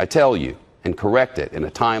mistake, I tell you and correct it in a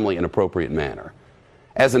timely and appropriate manner.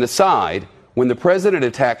 As an aside, when the president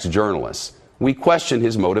attacks journalists, we question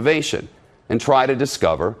his motivation and try to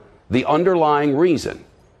discover the underlying reason.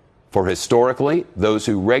 For historically, those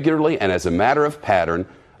who regularly and as a matter of pattern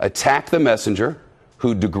attack the messenger,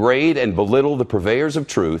 who degrade and belittle the purveyors of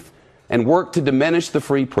truth, and work to diminish the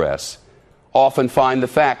free press, often find the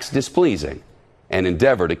facts displeasing and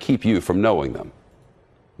endeavor to keep you from knowing them.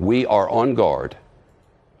 We are on guard,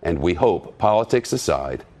 and we hope, politics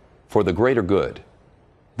aside, for the greater good,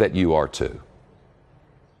 that you are too.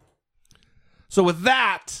 So with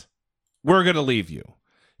that, we're going to leave you.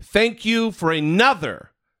 Thank you for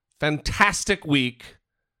another fantastic week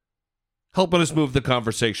helping us move the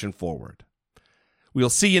conversation forward. We'll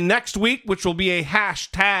see you next week, which will be a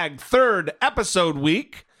hashtag 3rd episode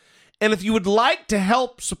week. And if you would like to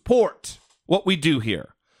help support what we do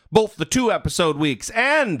here, both the 2 episode weeks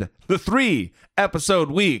and the 3 episode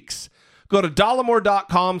weeks, go to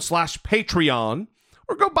dollemore.com/Patreon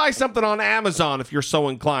or go buy something on Amazon if you're so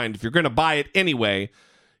inclined. If you're going to buy it anyway,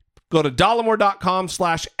 go to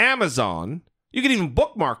dollemore.com/Amazon. You can even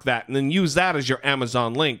bookmark that and then use that as your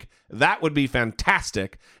Amazon link. That would be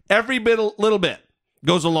fantastic. Every little bit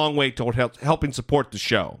goes a long way toward helping support the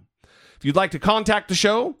show. If you'd like to contact the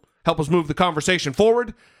show, help us move the conversation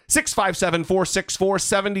forward,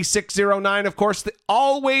 657-464-7609. Of course,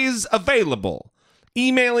 always available.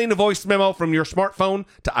 Emailing a voice memo from your smartphone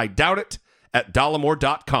to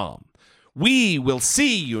idoubtit@dollemore.com. We will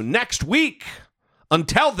see you next week.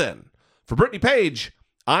 Until then, for Brittany Page,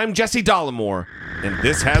 I'm Jesse Dollemore, and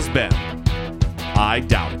this has been I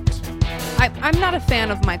Doubt It. I'm not a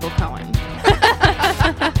fan of Michael Cohen.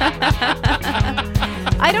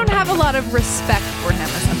 I don't have a lot of respect for him